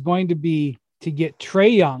challenges is going to be to get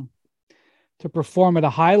Trae Young to perform at a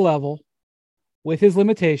high level with his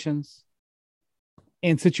limitations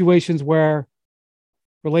in situations where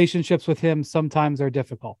relationships with him sometimes are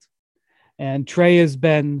difficult. And Trae has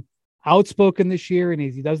been outspoken this year, and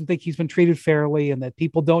he doesn't think he's been treated fairly and that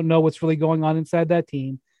people don't know what's really going on inside that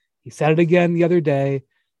team. He said it again the other day,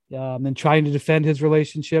 and trying to defend his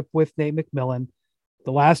relationship with Nate McMillan.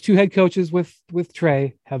 The last 2 head coaches with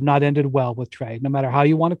Trae have not ended well with Trae, no matter how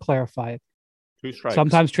you want to clarify it. 2 strikes.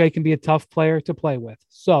 Sometimes Trae can be a tough player to play with.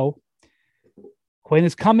 So Quinn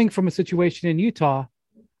is coming from a situation in Utah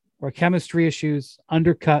where chemistry issues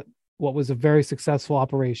undercut what was a very successful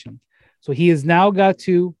operation. So he has now got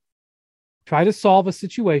to try to solve a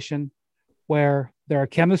situation where there are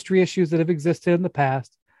chemistry issues that have existed in the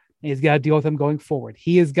past, and he's got to deal with them going forward.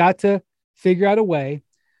 He has got to figure out a way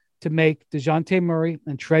to make DeJounte Murray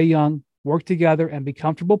and Trae Young work together and be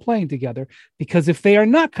comfortable playing together, because if they are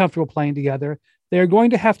not comfortable playing together, they're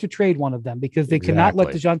going to have to trade one of them because they cannot let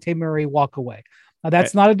DeJounte Murray walk away. Now,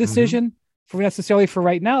 that's not a decision necessarily for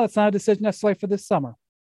right now. That's not a decision necessarily for this summer.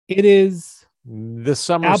 It is this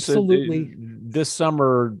summer. Absolutely. This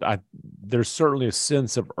summer, there's certainly a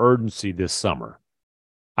sense of urgency this summer.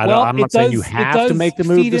 I'm not saying you have to make the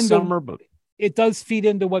move this summer, but it does feed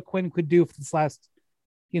into what Quinn could do for this last,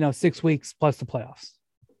 6 weeks plus the playoffs.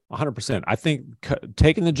 100%. I think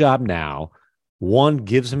taking the job now, one,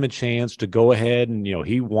 gives him a chance to go ahead and,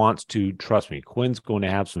 he wants to, trust me, Quinn's going to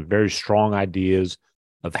have some very strong ideas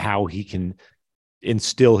of how he can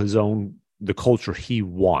instill the culture he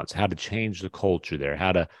wants, how to change the culture there,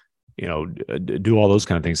 how to, do all those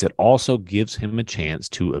kind of things. It also gives him a chance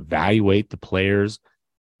to evaluate the players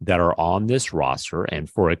that are on this roster. And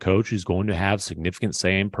for a coach who's going to have significant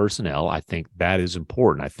say in personnel, I think that is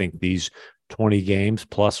important. I think these 20 games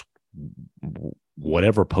plus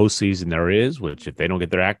whatever postseason there is, which if they don't get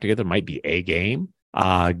their act together, might be a game,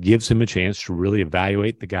 gives him a chance to really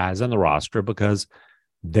evaluate the guys on the roster, because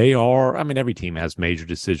they are, every team has major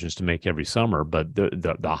decisions to make every summer, but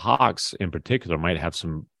the Hawks in particular might have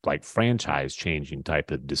some like franchise changing type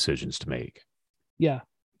of decisions to make. Yeah.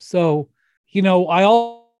 So, I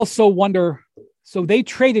also wonder, so they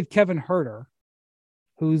traded Kevin Huerter,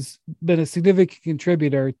 who's been a significant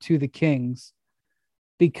contributor to the Kings,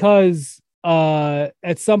 because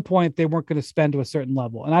at some point they weren't going to spend to a certain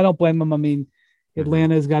level. And I don't blame them.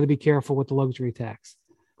 Atlanta's got to be careful with the luxury tax.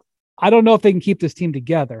 I don't know if they can keep this team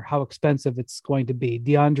together, how expensive it's going to be.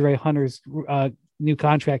 DeAndre Hunter's new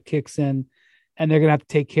contract kicks in, and they're going to have to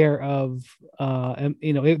take care of, they're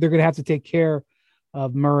going to have to take care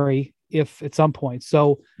of Murray if at some point.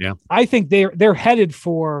 So yeah, I think they're headed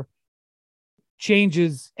for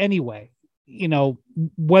changes anyway.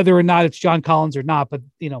 whether or not it's John Collins or not, but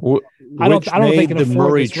I don't think they can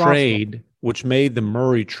afford this roster. Which made the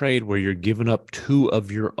Murray trade, where you're giving up 2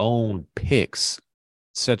 of your own picks,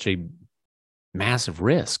 such a massive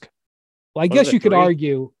risk. Well, I guess you could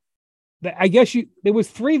argue that there was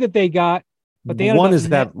 3 that they got, but they one is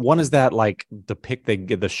that like the pick they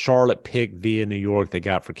get, the Charlotte pick via New York they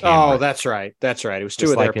got for Cameron. Oh, that's right. It was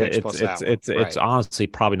 2 of their picks plus that one. It's honestly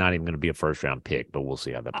probably not even going to be a first round pick, but we'll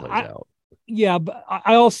see how that plays out. Yeah, but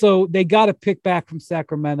they got a pick back from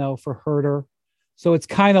Sacramento for Huerter. So it's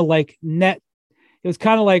kind of like net. It was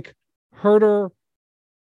kind of like Huerter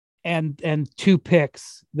and 2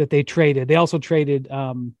 picks that they traded. They also traded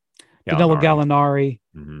Danilo Gallinari.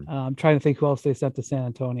 Mm-hmm. I'm trying to think who else they sent to San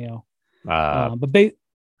Antonio. But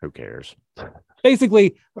who cares?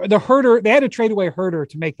 Basically, the Huerter, they had to trade away Huerter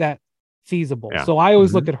to make that feasible. Yeah. So I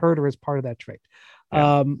always look at Huerter as part of that trade.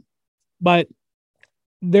 Yeah. But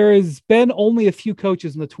there has been only a few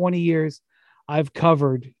coaches in the 20 years I've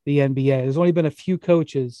covered the NBA. There's only been a few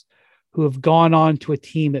coaches who have gone on to a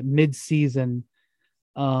team at mid-season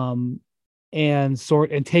and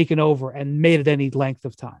taken over and made it any length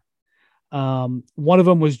of time. One of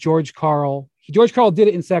them was George Karl. George Karl did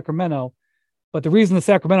it in Sacramento, but the reason the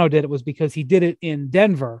Sacramento did it was because he did it in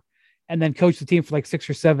Denver and then coached the team for like 6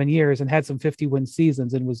 or 7 years and had some 50-win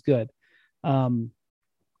seasons and was good.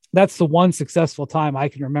 That's the one successful time I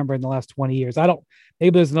can remember in the last 20 years.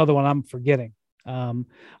 Maybe there's another one I'm forgetting. I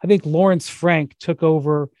think Lawrence Frank took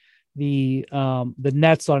over the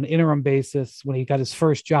Nets on an interim basis when he got his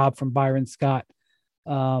first job from Byron Scott.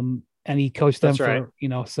 And he coached them for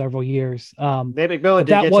several years. Nate McMillan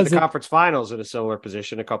did get to the conference finals in a similar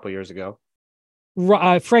position a couple of years ago.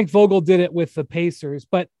 Frank Vogel did it with the Pacers,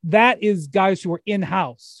 but that is guys who were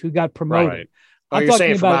in-house who got promoted. Right. Oh, you're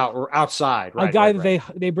saying from outside, right? A guy that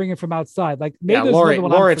they bring in from outside, like maybe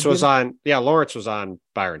Lawrence was on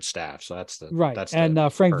Byron's staff, so that's the right. That's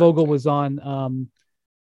and Frank Vogel was on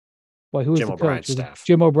who was Jim the coach? Staff.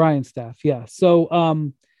 Jim O'Brien's staff, yeah.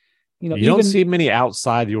 So you don't see many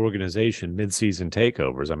outside the organization mid-season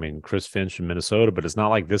takeovers. I mean, Chris Finch in Minnesota, but it's not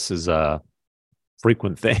like this is a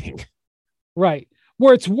frequent thing, right?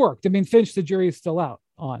 Where it's worked. I mean, Finch, the jury is still out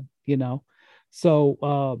on,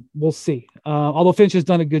 So we'll see. Although Finch has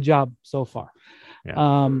done a good job so far.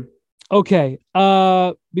 Yeah. Okay.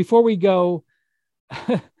 Before we go,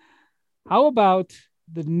 how about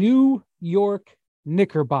the New York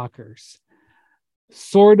Knickerbockers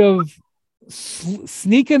sort of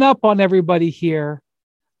sneaking up on everybody here?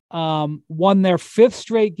 Won their 5th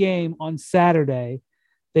straight game on Saturday.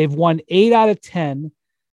 They've won 8 out of 10,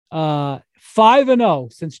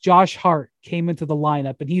 5-0 since Josh Hart came into the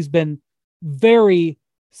lineup, and he's been very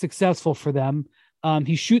successful for them.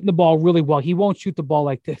 He's shooting the ball really well. He won't shoot the ball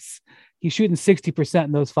like this. He's shooting 60%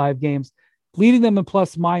 in those 5 games, leading them in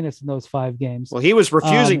plus minus in those 5 games. Well, he was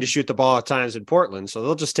refusing to shoot the ball at times in Portland, so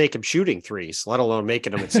they'll just take him shooting threes, let alone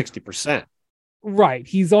making them at 60%. Right.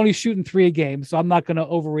 He's only shooting 3 a game, so I'm not going to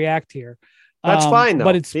overreact here. That's fine, though.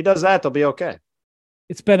 But if he does that, they'll be okay.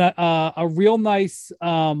 It's been a real nice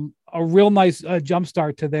jump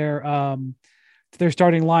start to their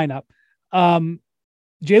starting lineup.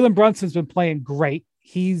 Jalen Brunson's been playing great.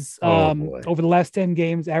 He's over the last 10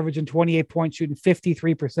 games averaging 28 points, shooting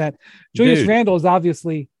 53%. Julius Randle has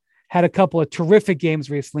obviously had a couple of terrific games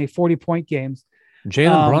recently, 40-point games.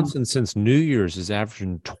 Jalen Brunson since New Year's is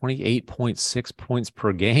averaging 28.6 points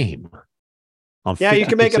per game. You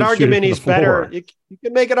can make an argument he's better. You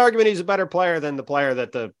can make an argument he's a better player than the player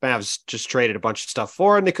that the Mavs just traded a bunch of stuff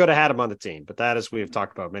for, and they could have had him on the team. But that, as we've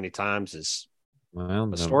talked about many times, is a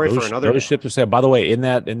story for another. Those ships are said. By the way, in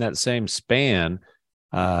that same span,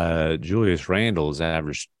 Julius Randle has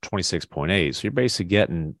averaged 26.8. So you're basically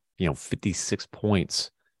getting 56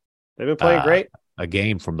 points. They've been playing great a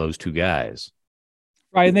game from those 2 guys.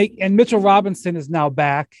 Right, and Mitchell Robinson is now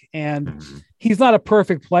back, and he's not a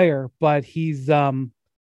perfect player, but he's an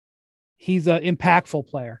impactful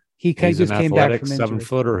player. He's just came back from injury.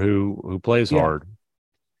 7-footer who plays hard.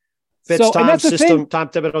 Fits Tom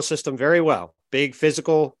Thibodeau's system very well. Big,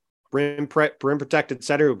 physical, rim protected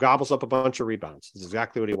center who gobbles up a bunch of rebounds. That's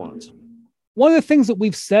exactly what he wants. One of the things that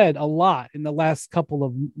we've said a lot in the last couple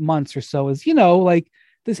of months or so is, like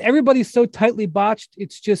this, everybody's so tightly botched.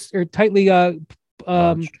 It's just, or tightly,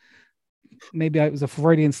 maybe it was a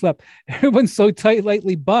Freudian slip. Everyone's so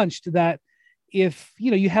tightly bunched that if,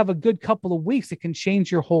 you have a good couple of weeks, it can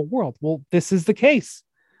change your whole world. Well, this is the case.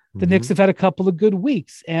 The Knicks have had a couple of good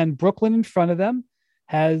weeks, and Brooklyn in front of them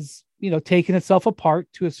has, taken itself apart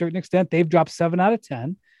to a certain extent. They've dropped 7 out of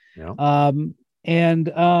 10. Yeah.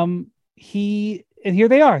 And he and here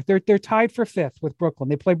they are. They're tied for 5th with Brooklyn.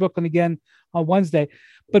 They play Brooklyn again on Wednesday.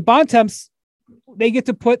 But Bontemps, they get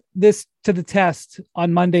to put this to the test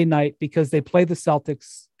on Monday night because they play the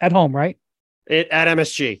Celtics at home, right? At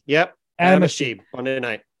MSG. Yep. At MSG Monday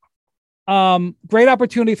night. Great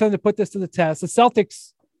opportunity for them to put this to the test. The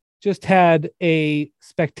Celtics just had a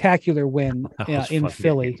spectacular win in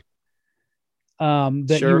Philly.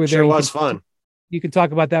 That sure, you were there. Sure was fun. You can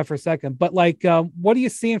talk about that for a second. But what are you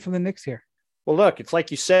seeing from the Knicks here? Well, look, it's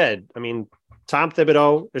like you said. I mean, Tom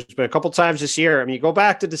Thibodeau, there's been a couple times this year. I mean, you go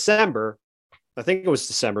back to December. I think it was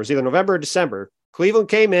December. It was either November or December. Cleveland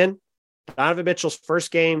came in. Donovan Mitchell's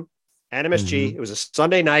first game at MSG. Mm-hmm. It was a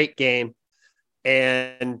Sunday night game.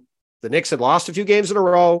 And the Knicks had lost a few games in a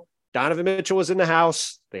row. Donovan Mitchell was in the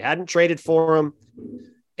house. They hadn't traded for him.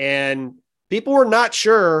 And people were not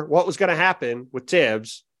sure what was going to happen with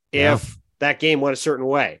Tibbs if that game went a certain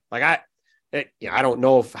way. Like I don't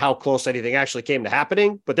know how close anything actually came to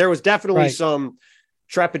happening, but there was definitely some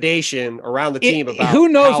trepidation around the team about who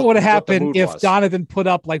knows what would have happened if Donovan put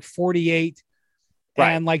up like 48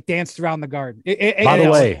 and like danced around the garden.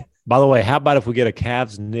 By the way, how about if we get a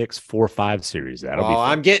Cavs-Knicks 4-5 series? That'll be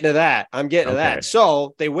fun. I'm getting to that. To that.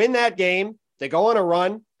 So they win that game. They go on a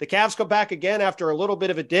run. The Cavs come back again after a little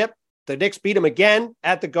bit of a dip. The Knicks beat them again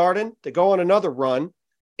at the Garden. They go on another run.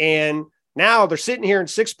 And now they're sitting here in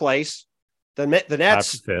 6th place. The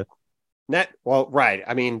Nets. 5th. Well, right.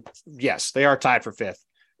 I mean, yes, they are tied for 5th.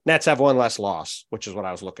 Nets have one less loss, which is what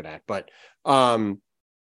I was looking at. But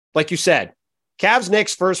like you said, Cavs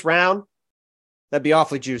Knicks first round, that'd be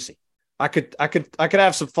awfully juicy. I could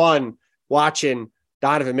have some fun watching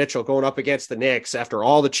Donovan Mitchell going up against the Knicks after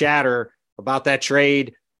all the chatter about that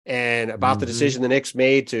trade and about the decision the Knicks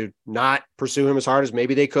made to not pursue him as hard as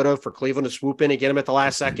maybe they could have for Cleveland to swoop in and get him at the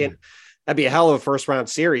last second. That'd be a hell of a first round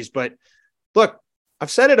series. But look,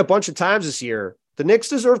 I've said it a bunch of times this year. The Knicks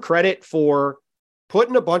deserve credit for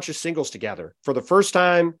putting a bunch of singles together for the first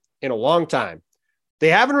time in a long time. They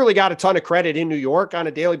haven't really got a ton of credit in New York on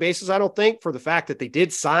a daily basis, I don't think, for the fact that they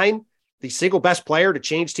did sign the single best player to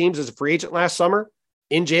change teams as a free agent last summer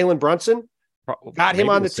in Jalen Brunson. Got him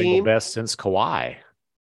on the team. Best since Kawhi.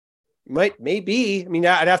 Maybe. I mean,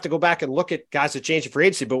 I'd have to go back and look at guys that changed the free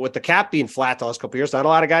agency, but with the cap being flat the last couple of years, not a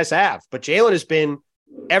lot of guys have. But Jalen has been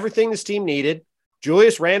everything this team needed.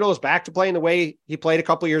 Julius Randle is back to playing the way he played a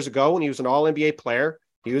couple of years ago when he was an all-NBA player.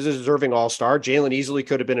 He was a deserving all-star. Jalen easily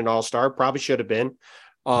could have been an all-star, probably should have been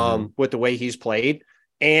with the way he's played.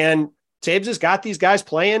 And Tibbs has got these guys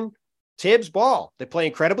playing Tibbs ball. They play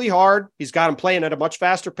incredibly hard. He's got them playing at a much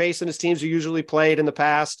faster pace than his teams have usually played in the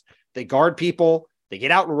past. They guard people. They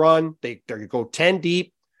get out and run. They go 10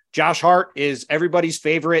 deep. Josh Hart is everybody's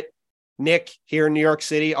favorite Knick here in New York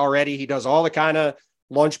City already. He does all the kind of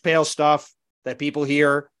lunch pail stuff that people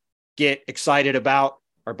here get excited about.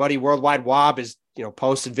 Our buddy Worldwide Wob is,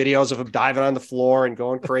 posted videos of him diving on the floor and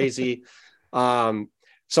going crazy. So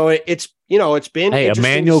it's been. Hey,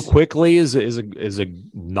 Emmanuel Quickley is a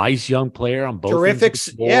nice young player on both. Terrific.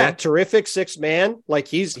 Yeah. Terrific 6th man. Like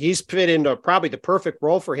he's fit into probably the perfect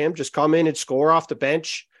role for him. Just come in and score off the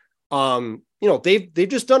bench. They've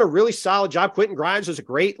just done a really solid job. Quentin Grimes was a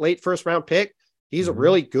great late first round pick. He's a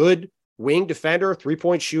really good wing defender,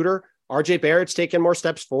 3-point shooter. RJ Barrett's taken more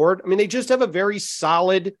steps forward. I mean, they just have a very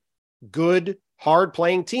solid, good, hard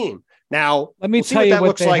playing team. Now, let me tell you what that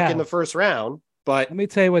looks like in the first round. But let me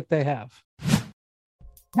tell you what they have.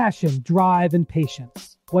 Passion, drive, and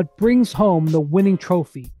patience. What brings home the winning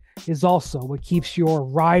trophy is also what keeps your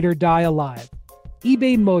ride or die alive.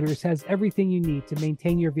 eBay Motors has everything you need to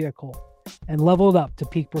maintain your vehicle and level it up to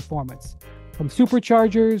peak performance. From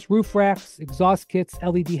superchargers, roof racks, exhaust kits,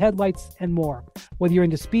 LED headlights, and more. Whether you're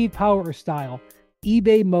into speed, power, or style,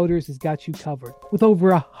 eBay Motors has got you covered. With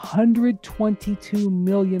over 122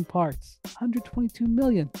 million parts. 122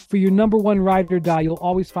 million. For your number one ride or die, you'll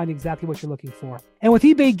always find exactly what you're looking for. And with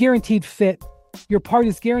eBay Guaranteed Fit, your part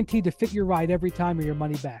is guaranteed to fit your ride every time or your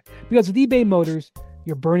money back. Because with eBay Motors,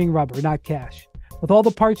 you're burning rubber, not cash. With all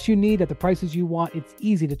the parts you need at the prices you want, it's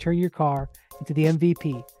easy to turn your car into the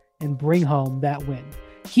MVP and bring home that win.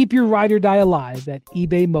 Keep your ride or die alive at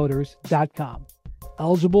ebaymotors.com.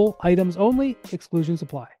 Eligible items only. Exclusions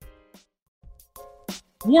apply.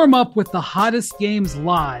 Warm up with the hottest games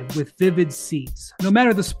live with Vivid Seats. No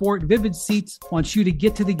matter the sport, Vivid Seats wants you to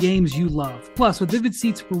get to the games you love. Plus, with Vivid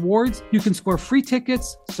Seats rewards, you can score free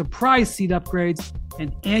tickets, surprise seat upgrades,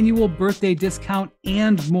 an annual birthday discount,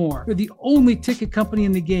 and more. They're the only ticket company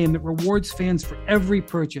in the game that rewards fans for every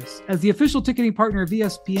purchase. As the official ticketing partner of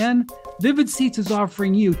ESPN, Vivid Seats is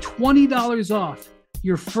offering you $20 off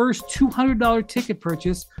your first $200 ticket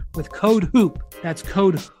purchase with code HOOP. That's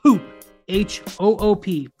code HOOP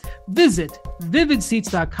Visit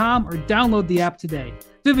vividseats.com or download the app today.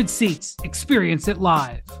 Vivid Seats, experience it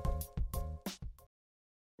live.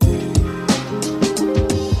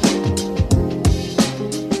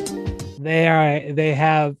 They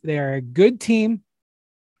are a good team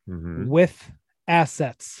with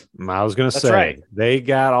assets. I was going to say, right. They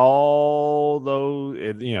got all those,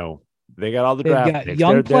 they got all the draft got picks.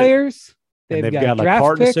 Young players. They've got like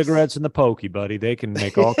carton of cigarettes in the pokey, buddy. They can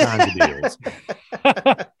make all kinds of deals.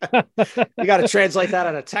 You got to translate that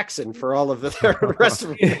on a Texan for all of the rest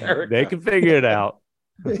of America. They can figure it out.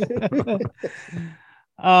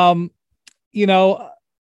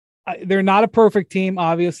 They're not a perfect team,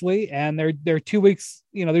 obviously, and they're 2 weeks.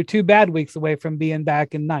 They're 2 bad weeks away from being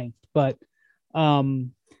back in ninth. But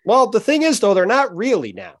well, the thing is, though, they're not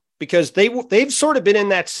really now, because they've sort of been in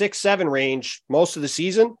that 6-7 range most of the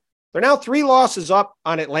season. They're now 3 losses up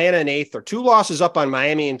on Atlanta in 8th, or 2 losses up on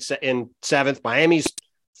Miami in 7th. Miami's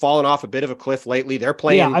fallen off a bit of a cliff lately. They're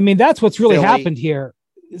playing. Yeah, I mean, that's what's really Philly. happened here.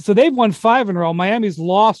 So they've won 5 in a row. Miami's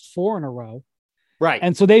lost 4 in a row. Right.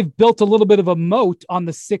 And so they've built a little bit of a moat on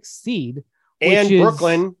the 6th seed. And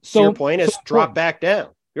Brooklyn, to your point, has dropped back down.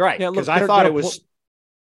 You're right. Because I thought it was.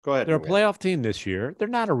 Go ahead. They're a playoff team this year. They're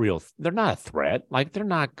not a threat. Like they're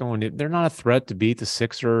not a threat to beat the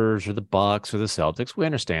Sixers or the Bucks or the Celtics. We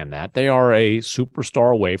understand that. They are a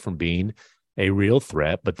superstar away from being a real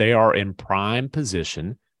threat, but they are in prime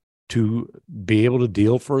position to be able to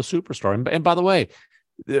deal for a superstar. And by the way,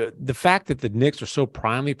 the fact that the Knicks are so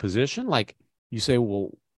primely positioned, like you say,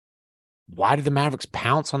 well, why did the Mavericks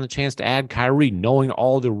pounce on the chance to add Kyrie, knowing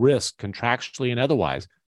all the risks contractually and otherwise?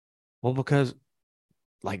 Well, because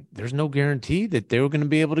there's no guarantee that they were going to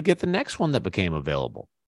be able to get the next one that became available,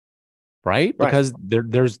 right? Because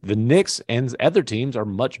there's the Knicks and other teams are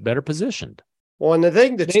much better positioned. Well, and the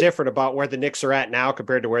thing that's different about where the Knicks are at now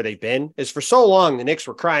compared to where they've been is, for so long, the Knicks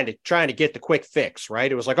were trying to get the quick fix,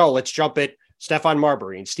 right? It was like, oh, let's jump at Stephon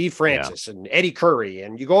Marbury and Steve Francis and Eddie Curry.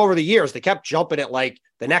 And you go over the years, they kept jumping at like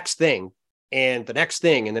the next thing and the next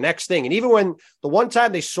thing and the next thing. And even when the one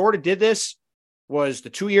time they sort of did this was the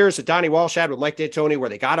 2 years that Donnie Walsh had with Mike D'Antoni, where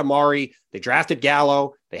they got Amari, they drafted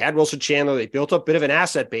Gallo, they had Wilson Chandler, they built up a bit of an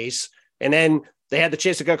asset base, and then they had the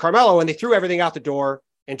chance to get Carmelo, and they threw everything out the door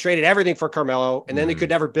and traded everything for Carmelo, and then they could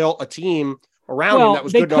never build a team around him that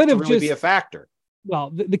was good enough to really be a factor.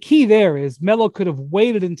 Well, the key there is Melo could have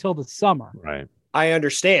waited until the summer. Right. I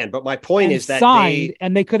understand, but my point is that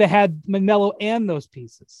they could have had Melo and those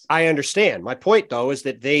pieces. I understand. My point, though, is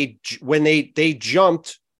that when they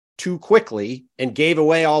jumped too quickly and gave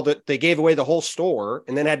away the whole store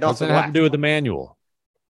and then had nothing left. What's that have to do with the manual?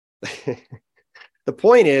 The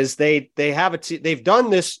point is they've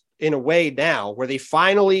done this in a way now where they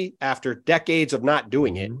finally, after decades of not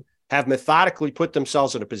doing it, have methodically put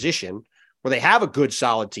themselves in a position where they have a good,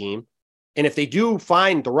 solid team. And if they do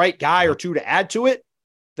find the right guy or two to add to it,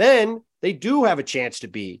 then they do have a chance to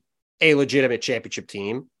be a legitimate championship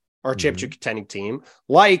team or championship contending team,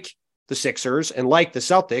 like the Sixers and like the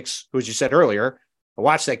Celtics, who, as you said earlier, I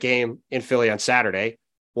watched that game in Philly on Saturday,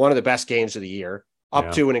 one of the best games of the year,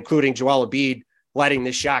 up to and including Joel Embiid letting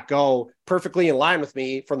this shot go perfectly in line with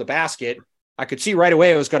me from the basket. I could see right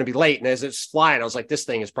away it was going to be late. And as it's flying, I was like, this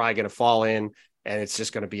thing is probably going to fall in and it's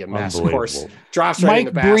just going to be a mess. Of course, drops right in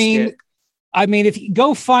the basket. Breen, I mean, if you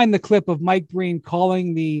go find the clip of Mike Breen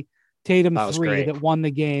calling the Tatum three that won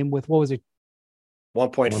the game with, what was it?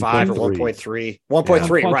 1.5 or 1.3,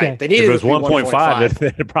 1.3. Yeah. Right. They needed it was 1.5.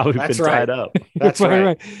 It had probably been tied up. That's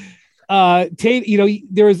right.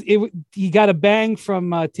 Tatum, he got a bang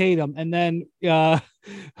from Tatum, and then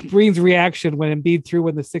Breen's reaction when Embiid threw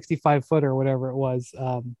in the 65-footer or whatever it was.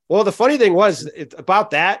 Well, the funny thing was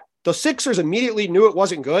about that, the Sixers immediately knew it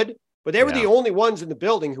wasn't good, but they were the only ones in the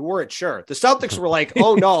building who weren't sure. The Celtics were like,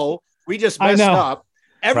 oh no, we just messed up.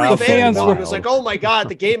 Every fan was like, oh my God,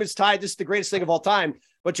 the game is tied. This is the greatest thing of all time.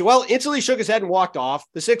 But Joel instantly shook his head and walked off.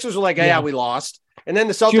 The Sixers were like, yeah, we lost. And then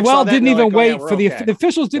the Celtics Joel didn't even wait for the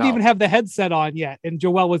officials didn't even have the headset on yet. And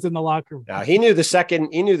Joel was in the locker room. No, he knew the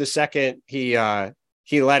second he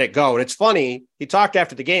let it go. And it's funny, he talked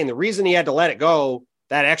after the game. The reason he had to let it go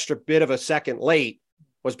that extra bit of a second late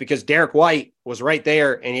was because Derek White was right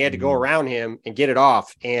there and he had to go around him and get it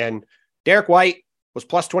off. And Derek White was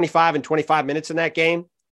plus 25 in 25 minutes in that game.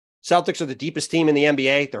 Celtics are the deepest team in the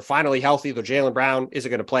NBA. They're finally healthy, though Jaylen Brown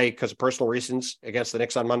isn't going to play because of personal reasons against the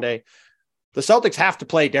Knicks on Monday. The Celtics have to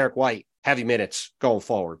play Derek White heavy minutes going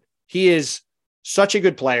forward. He is such a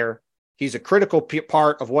good player. He's a critical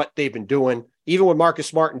part of what they've been doing. Even with Marcus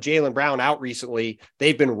Smart and Jaylen Brown out recently,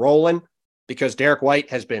 they've been rolling because Derek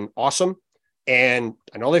White has been awesome. And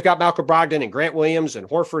I know they've got Malcolm Brogdon and Grant Williams and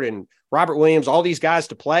Horford and Robert Williams, all these guys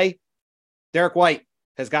to play. Derek White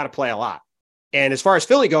has got to play a lot. And as far as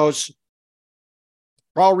Philly goes,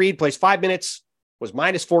 Paul Reed plays 5 minutes, was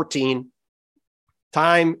minus 14.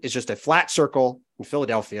 Time is just a flat circle in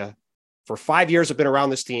Philadelphia. For 5 years, I've been around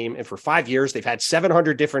this team. And for 5 years, they've had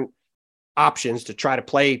 700 different options to try to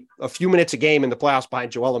play a few minutes a game in the playoffs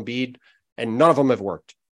behind Joel Embiid. And none of them have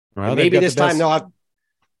worked. Well, maybe this time they'll have,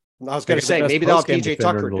 I was going to say, maybe they'll have PJ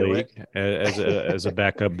Tucker do it as a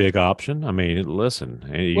backup big option. I mean, listen,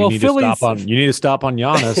 you Well, need Philly's- to stop on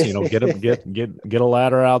Giannis. You know, get a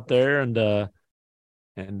ladder out there, and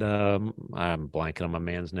I'm blanking on my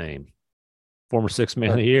man's name. Former sixth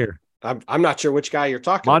man of the year, I'm not sure which guy you're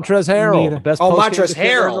talking Montrezl Me Harrell, either. the best. about. Oh, post-game Montrezl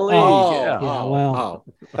defender in the Harrell. league. Oh, Yeah. Yeah, well.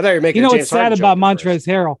 I thought you were making You know a what's James sad Harden about joke at first.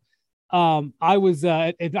 Montrezl Harrell?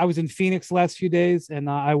 I was in Phoenix the last few days, and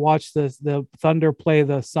I watched the Thunder play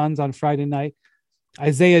the Suns on Friday night.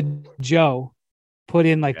 Isaiah Joe put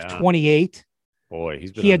in like 28. Boy,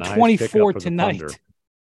 he's been. He a had nice 24 pickup for the tonight. Thunder.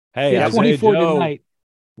 Hey, He had Isaiah 24 Joe, tonight.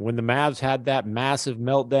 when the Mavs had that massive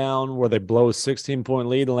meltdown where they blow a 16-point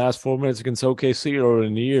lead in the last 4 minutes against OKC earlier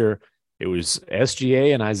in the year, it was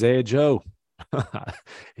SGA and Isaiah Joe.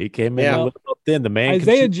 He came in a little thin. The man,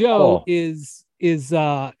 Isaiah can shoot the Joe ball. is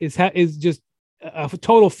just a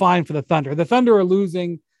total fine for the Thunder. The Thunder are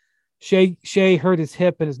losing. Shea hurt his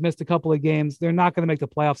hip and has missed a couple of games. They're not going to make the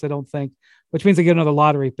playoffs, I don't think, which means they get another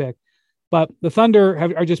lottery pick. But the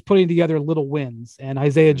Thunder are just putting together little wins, and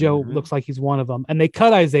Isaiah Joe looks like he's one of them. And they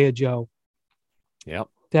cut Isaiah Joe Yep.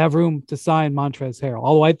 to have room to sign Montrezl Harrell.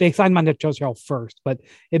 Although they signed Montrezl Harrell first, but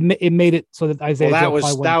it made it so that Isaiah Well,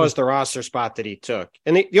 Joe that was the roster spot that he took.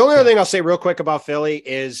 And the only other thing I'll say real quick about Philly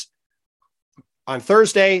is on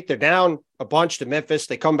Thursday, they're down a bunch to Memphis.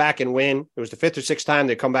 They come back and win. It was the fifth or sixth time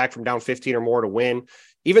they come back from down 15 or more to win.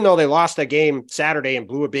 Even though they lost that game Saturday and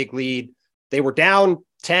blew a big lead, they were down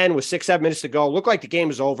 10 with 6-7 minutes to go. Looked like the game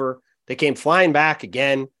was over. They came flying back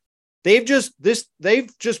again. They've just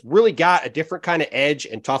really got a different kind of edge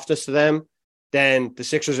and toughness to them than the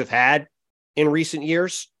Sixers have had in recent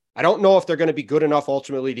years. I don't know if they're going to be good enough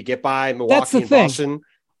ultimately to get by Milwaukee and Boston.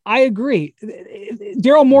 I agree.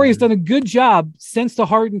 Daryl Morey has done a good job since the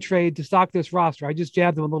Harden trade to stock this roster. I just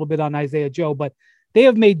jabbed them a little bit on Isaiah Joe, but they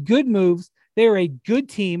have made good moves. They are a good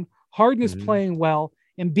team. Harden is playing well.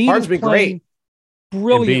 Embiid is playing great.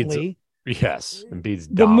 Brilliantly. Yes, Embiid's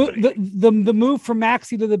The dominating. move from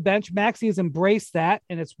Maxey to the bench, Maxey has embraced that,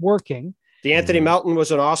 and it's working. DeAnthony Melton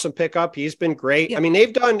was an awesome pickup. He's been great. Yeah. I mean,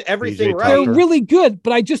 they've done everything PJ right. They're really good,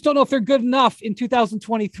 but I just don't know if they're good enough in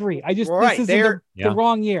 2023. This isn't the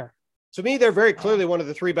wrong year. To me, they're very clearly one of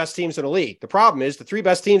the three best teams in the league. The problem is the three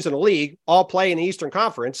best teams in the league all play in the Eastern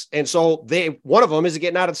Conference. And so one of them is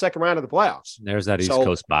getting out of the second round of the playoffs. There's that East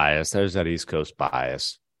Coast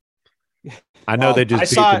bias. I know they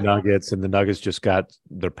just beat the Nuggets, and the Nuggets just got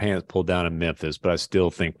their pants pulled down in Memphis, but I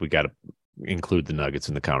still think we got to include the Nuggets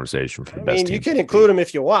in the conversation for the best team. You can include them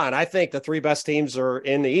if you want. I think the three best teams are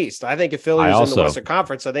in the East. I think if Philly was in the Western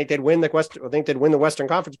Conference, I think they'd win the Western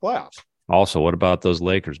Conference playoffs. Also, what about those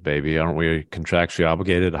Lakers, baby? Aren't we contractually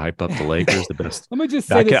obligated to hype up the Lakers? The best. Let me just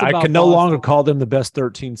say this about I can no longer call them the best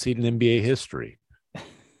 13 seed in NBA history.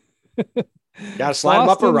 Got to slide them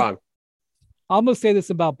up or wrong. I'm going to say this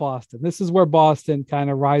about Boston. This is where Boston kind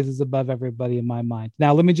of rises above everybody in my mind.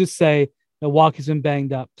 Now, let me just say Milwaukee's been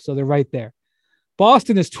banged up, so they're right there.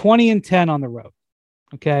 Boston is 20-10 on the road,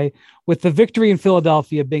 okay, with the victory in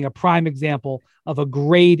Philadelphia being a prime example of a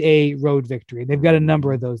grade A road victory. They've got a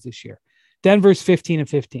number of those this year. Denver's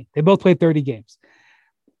 15-15. They both played 30 games.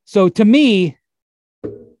 So to me,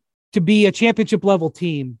 to be a championship level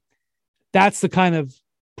team, that's the kind of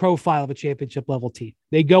profile of a championship level team.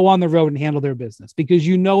 They go on the road and handle their business because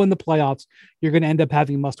in the playoffs, you're going to end up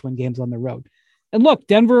having must-win games on the road. And look,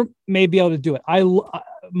 Denver may be able to do it.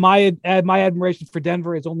 My admiration for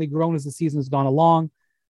Denver has only grown as the season has gone along.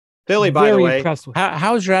 Philly, by the way,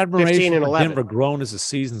 how is your admiration for 11. Denver grown as the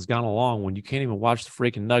season's gone along when you can't even watch the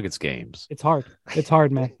freaking Nuggets games? It's hard. It's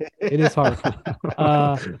hard, man. It is hard.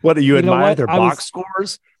 What do you admire their box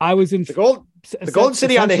scores? I was in the Golden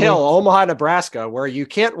City on the Hill, Omaha, Nebraska, where you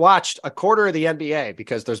can't watch a quarter of the NBA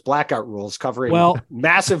because there's blackout rules covering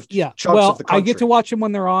massive chunks of the country. I get to watch them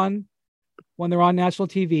when they're on national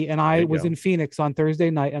TV, and I was in Phoenix on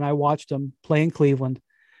Thursday night, and I watched them play in Cleveland.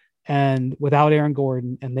 And without Aaron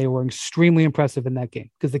Gordon, and they were extremely impressive in that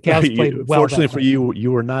game because the Cavs played well. Fortunately for you,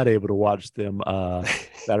 you were not able to watch them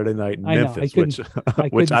Saturday night in Memphis, which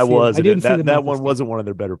I was. That one wasn't one of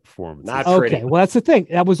their better performances. Not pretty. Okay, well that's the thing.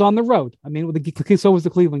 That was on the road. I mean, so was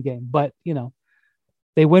the Cleveland game, but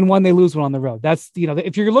they win one, they lose one on the road. That's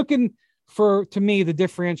if you're looking to me, the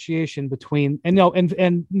differentiation between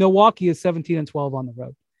and Milwaukee is 17-12 on the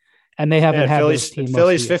road, and they haven't had Philly's, this team.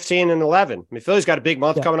 Philly's 15-11. I mean, Philly's got a big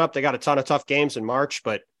month coming up. They got a ton of tough games in March,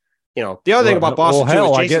 but the other thing about Boston too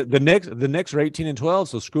is I get the Knicks are 18-12.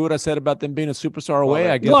 So screw what I said about them being a superstar away.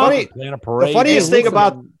 I guess playing a parade. The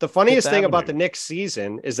funniest thing about the Knicks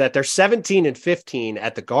season is that they're 17-15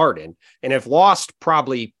 at the Garden and have lost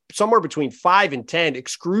probably somewhere between 5 and 10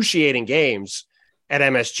 excruciating games at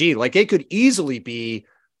MSG. Like it could easily be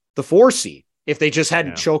the 4 seed if they just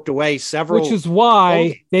hadn't choked away several. Which is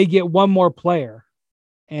why they get one more player,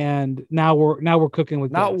 and now we're cooking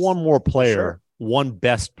with not gas. One more player. Sure. One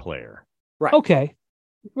best player. Right. Okay.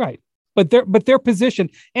 Right. But their position.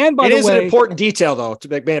 And by the way, it is an important detail though, to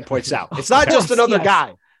McMahon points out. It's not just another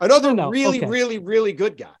guy, another really, really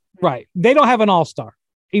good guy. Right. They don't have an all-star,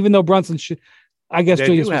 even though Brunson should, I guess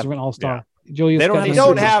Julius was an all-star. Yeah. Julius they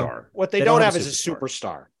don't have they don't have is a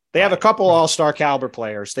superstar. They have a couple all-star caliber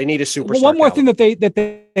players. They need a superstar. Well, one more thing that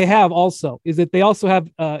they have also is that they also have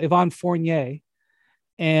Yvan Fournier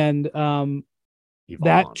and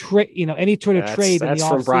that trade, any sort of trade. That's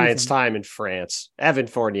from Brian's time in France. Evan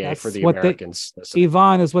Fournier for the Americans.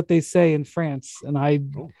 Yvan is what they say in France, and I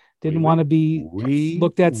didn't want to be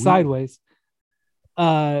looked at sideways.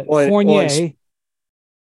 Fournier.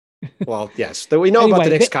 Well, yes, we know about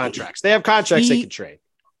the Knicks contracts. They have contracts they can trade.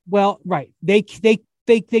 Well, right. They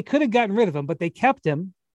could have gotten rid of him, but they kept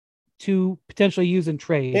him to potentially use in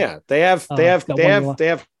trade. Yeah, they have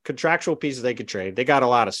contractual pieces they could trade. They got a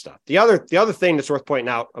lot of stuff. The other thing that's worth pointing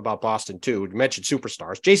out about Boston too, you mentioned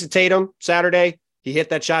superstars. Jason Tatum Saturday, he hit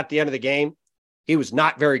that shot at the end of the game. He was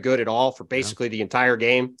not very good at all for basically the entire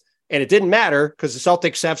game. And it didn't matter because the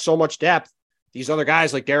Celtics have so much depth. These other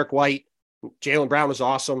guys like Derek White, Jaylen Brown was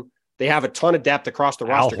awesome. They have a ton of depth across the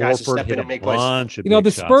roster. Guys who step in and make plays.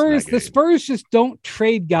 The Spurs just don't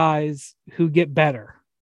trade guys who get better.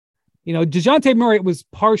 DeJounte Murray was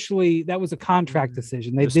that was a contract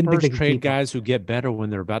decision. They didn't think they could trade guys who get better when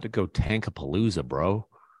they're about to go Tankapalooza, bro.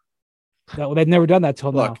 No, they've never done that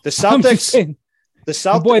till now. The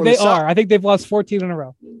Celtics, boy, they are. I think they've lost 14 in a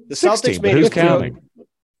row. The Celtics made who's counting?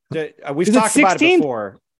 We've talked about it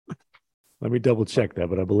before. Let me double check that,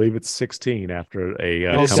 but I believe it's 16 after a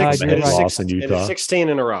loss in Utah. 16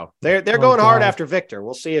 in a row. They're going hard after Victor.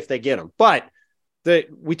 We'll see if they get him. But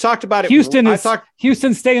we talked about it.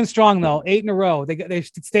 Houston's staying strong though. 8 in a row. They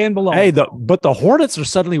stand below. Hey, but the Hornets are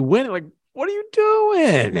suddenly winning. Like, what are you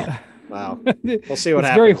doing? Wow. We'll see what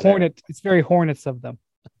happens. It's very Hornets of them.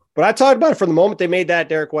 But I talked about it from the moment they made that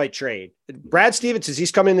Derek White trade. Brad Stevens, as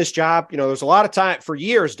he's come in this job, there's a lot of time for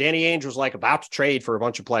years. Danny Ainge was like about to trade for a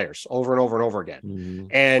bunch of players over and over and over again. Mm-hmm.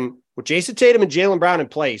 And with Jason Tatum and Jaylen Brown in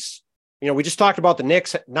place, we just talked about the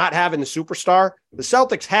Knicks not having the superstar. The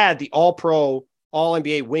Celtics had the all-pro,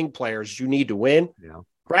 all-NBA wing players you need to win. Yeah.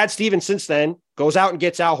 Brad Stevens, since then, goes out and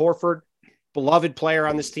gets Al Horford, beloved player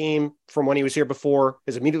on this team from when he was here before,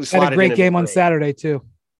 has immediately slotted in. Had a great game on Saturday, too.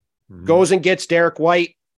 Mm-hmm. Goes and gets Derek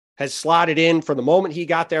White, has slotted in from the moment he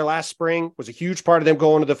got there last spring, was a huge part of them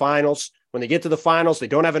going to the finals. When they get to the finals, they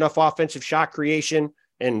don't have enough offensive shot creation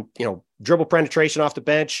and, dribble penetration off the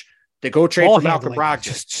bench. They go trade for Malcolm Brogdon.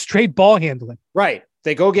 Just straight ball handling. Right.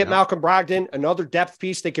 They go get Malcolm Brogdon, another depth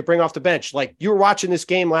piece they could bring off the bench. Like you were watching this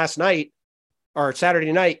game last night or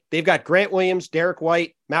Saturday night, they've got Grant Williams, Derek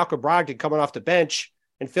White, Malcolm Brogdon coming off the bench,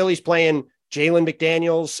 and Philly's playing Jalen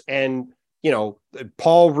McDaniels and,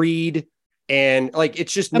 Paul Reed. And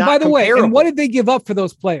it's just not comparable. By the way, and what did they give up for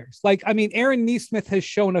those players? Aaron Nesmith has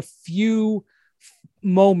shown a few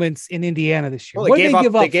moments in Indiana this year. Well,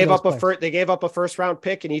 they gave up a first round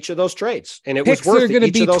pick in each of those trades, and it was worth it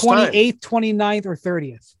each of those 28th, 29th, or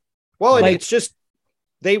 30th. Well, it's just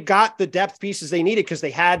they got the depth pieces they needed because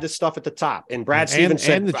they had the stuff at the top, and Brad Stevens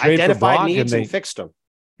said identified needs and fixed them.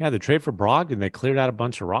 Yeah, the trade for Brogdon, they cleared out a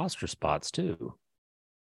bunch of roster spots too.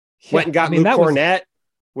 Went and got Luke Cornett.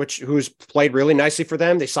 Who's played really nicely for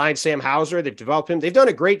them. They signed Sam Hauser. They've developed him. They've done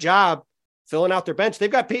a great job filling out their bench. They've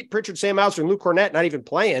got Pete Pritchard, Sam Hauser, and Luke Cornett not even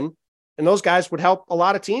playing. And those guys would help a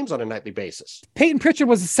lot of teams on a nightly basis. Peyton Pritchard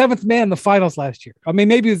was the 7th man in the finals last year. I mean,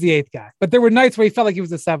 maybe he was the 8th guy, but there were nights where he felt like he was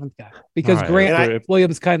the 7th guy because Grant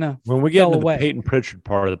Williams kind of when we get into the Peyton Pritchard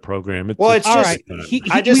part of the program. We got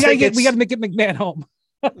to make it McMahon home.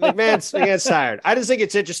 McMahon's tired. I just think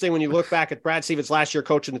it's interesting when you look back at Brad Stevens last year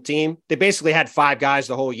coaching the team. They basically had 5 guys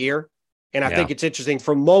the whole year. And I think it's interesting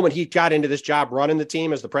from the moment he got into this job running the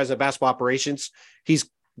team as the president of basketball operations, he's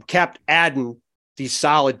kept adding these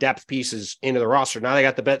solid depth pieces into the roster. Now they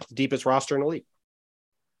got the deepest roster in the league.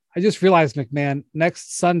 I just realized, McMahon,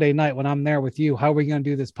 next Sunday night when I'm there with you, how are we going to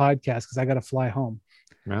do this podcast? Because I got to fly home.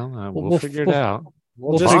 Well, we'll figure it out.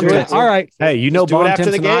 We'll just do it. All right. Hey, you know, do it after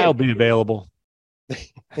Bontemps the and I game. will be available.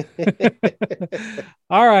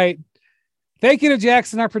 All right. Thank you to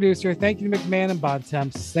Jackson, our producer. Thank you to McMahon and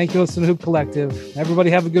Bontemps. Thank you to listen to Hoop Collective. Everybody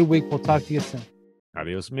have a good week. We'll talk to you soon.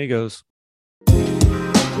 Adios, amigos.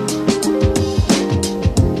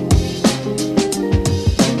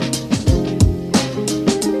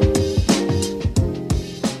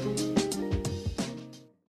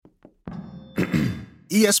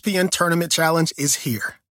 ESPN Tournament Challenge is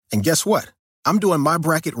here. And guess what? I'm doing my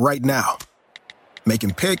bracket right now.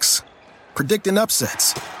 Making picks, predicting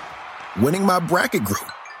upsets, winning my bracket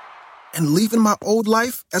group, and leaving my old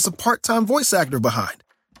life as a part-time voice actor behind.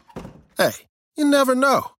 Hey, you never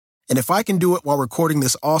know. And if I can do it while recording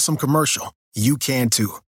this awesome commercial, you can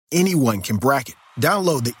too. Anyone can bracket.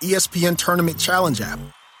 Download the ESPN Tournament Challenge app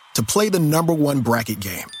to play the #1 bracket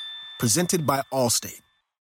game. Presented by Allstate.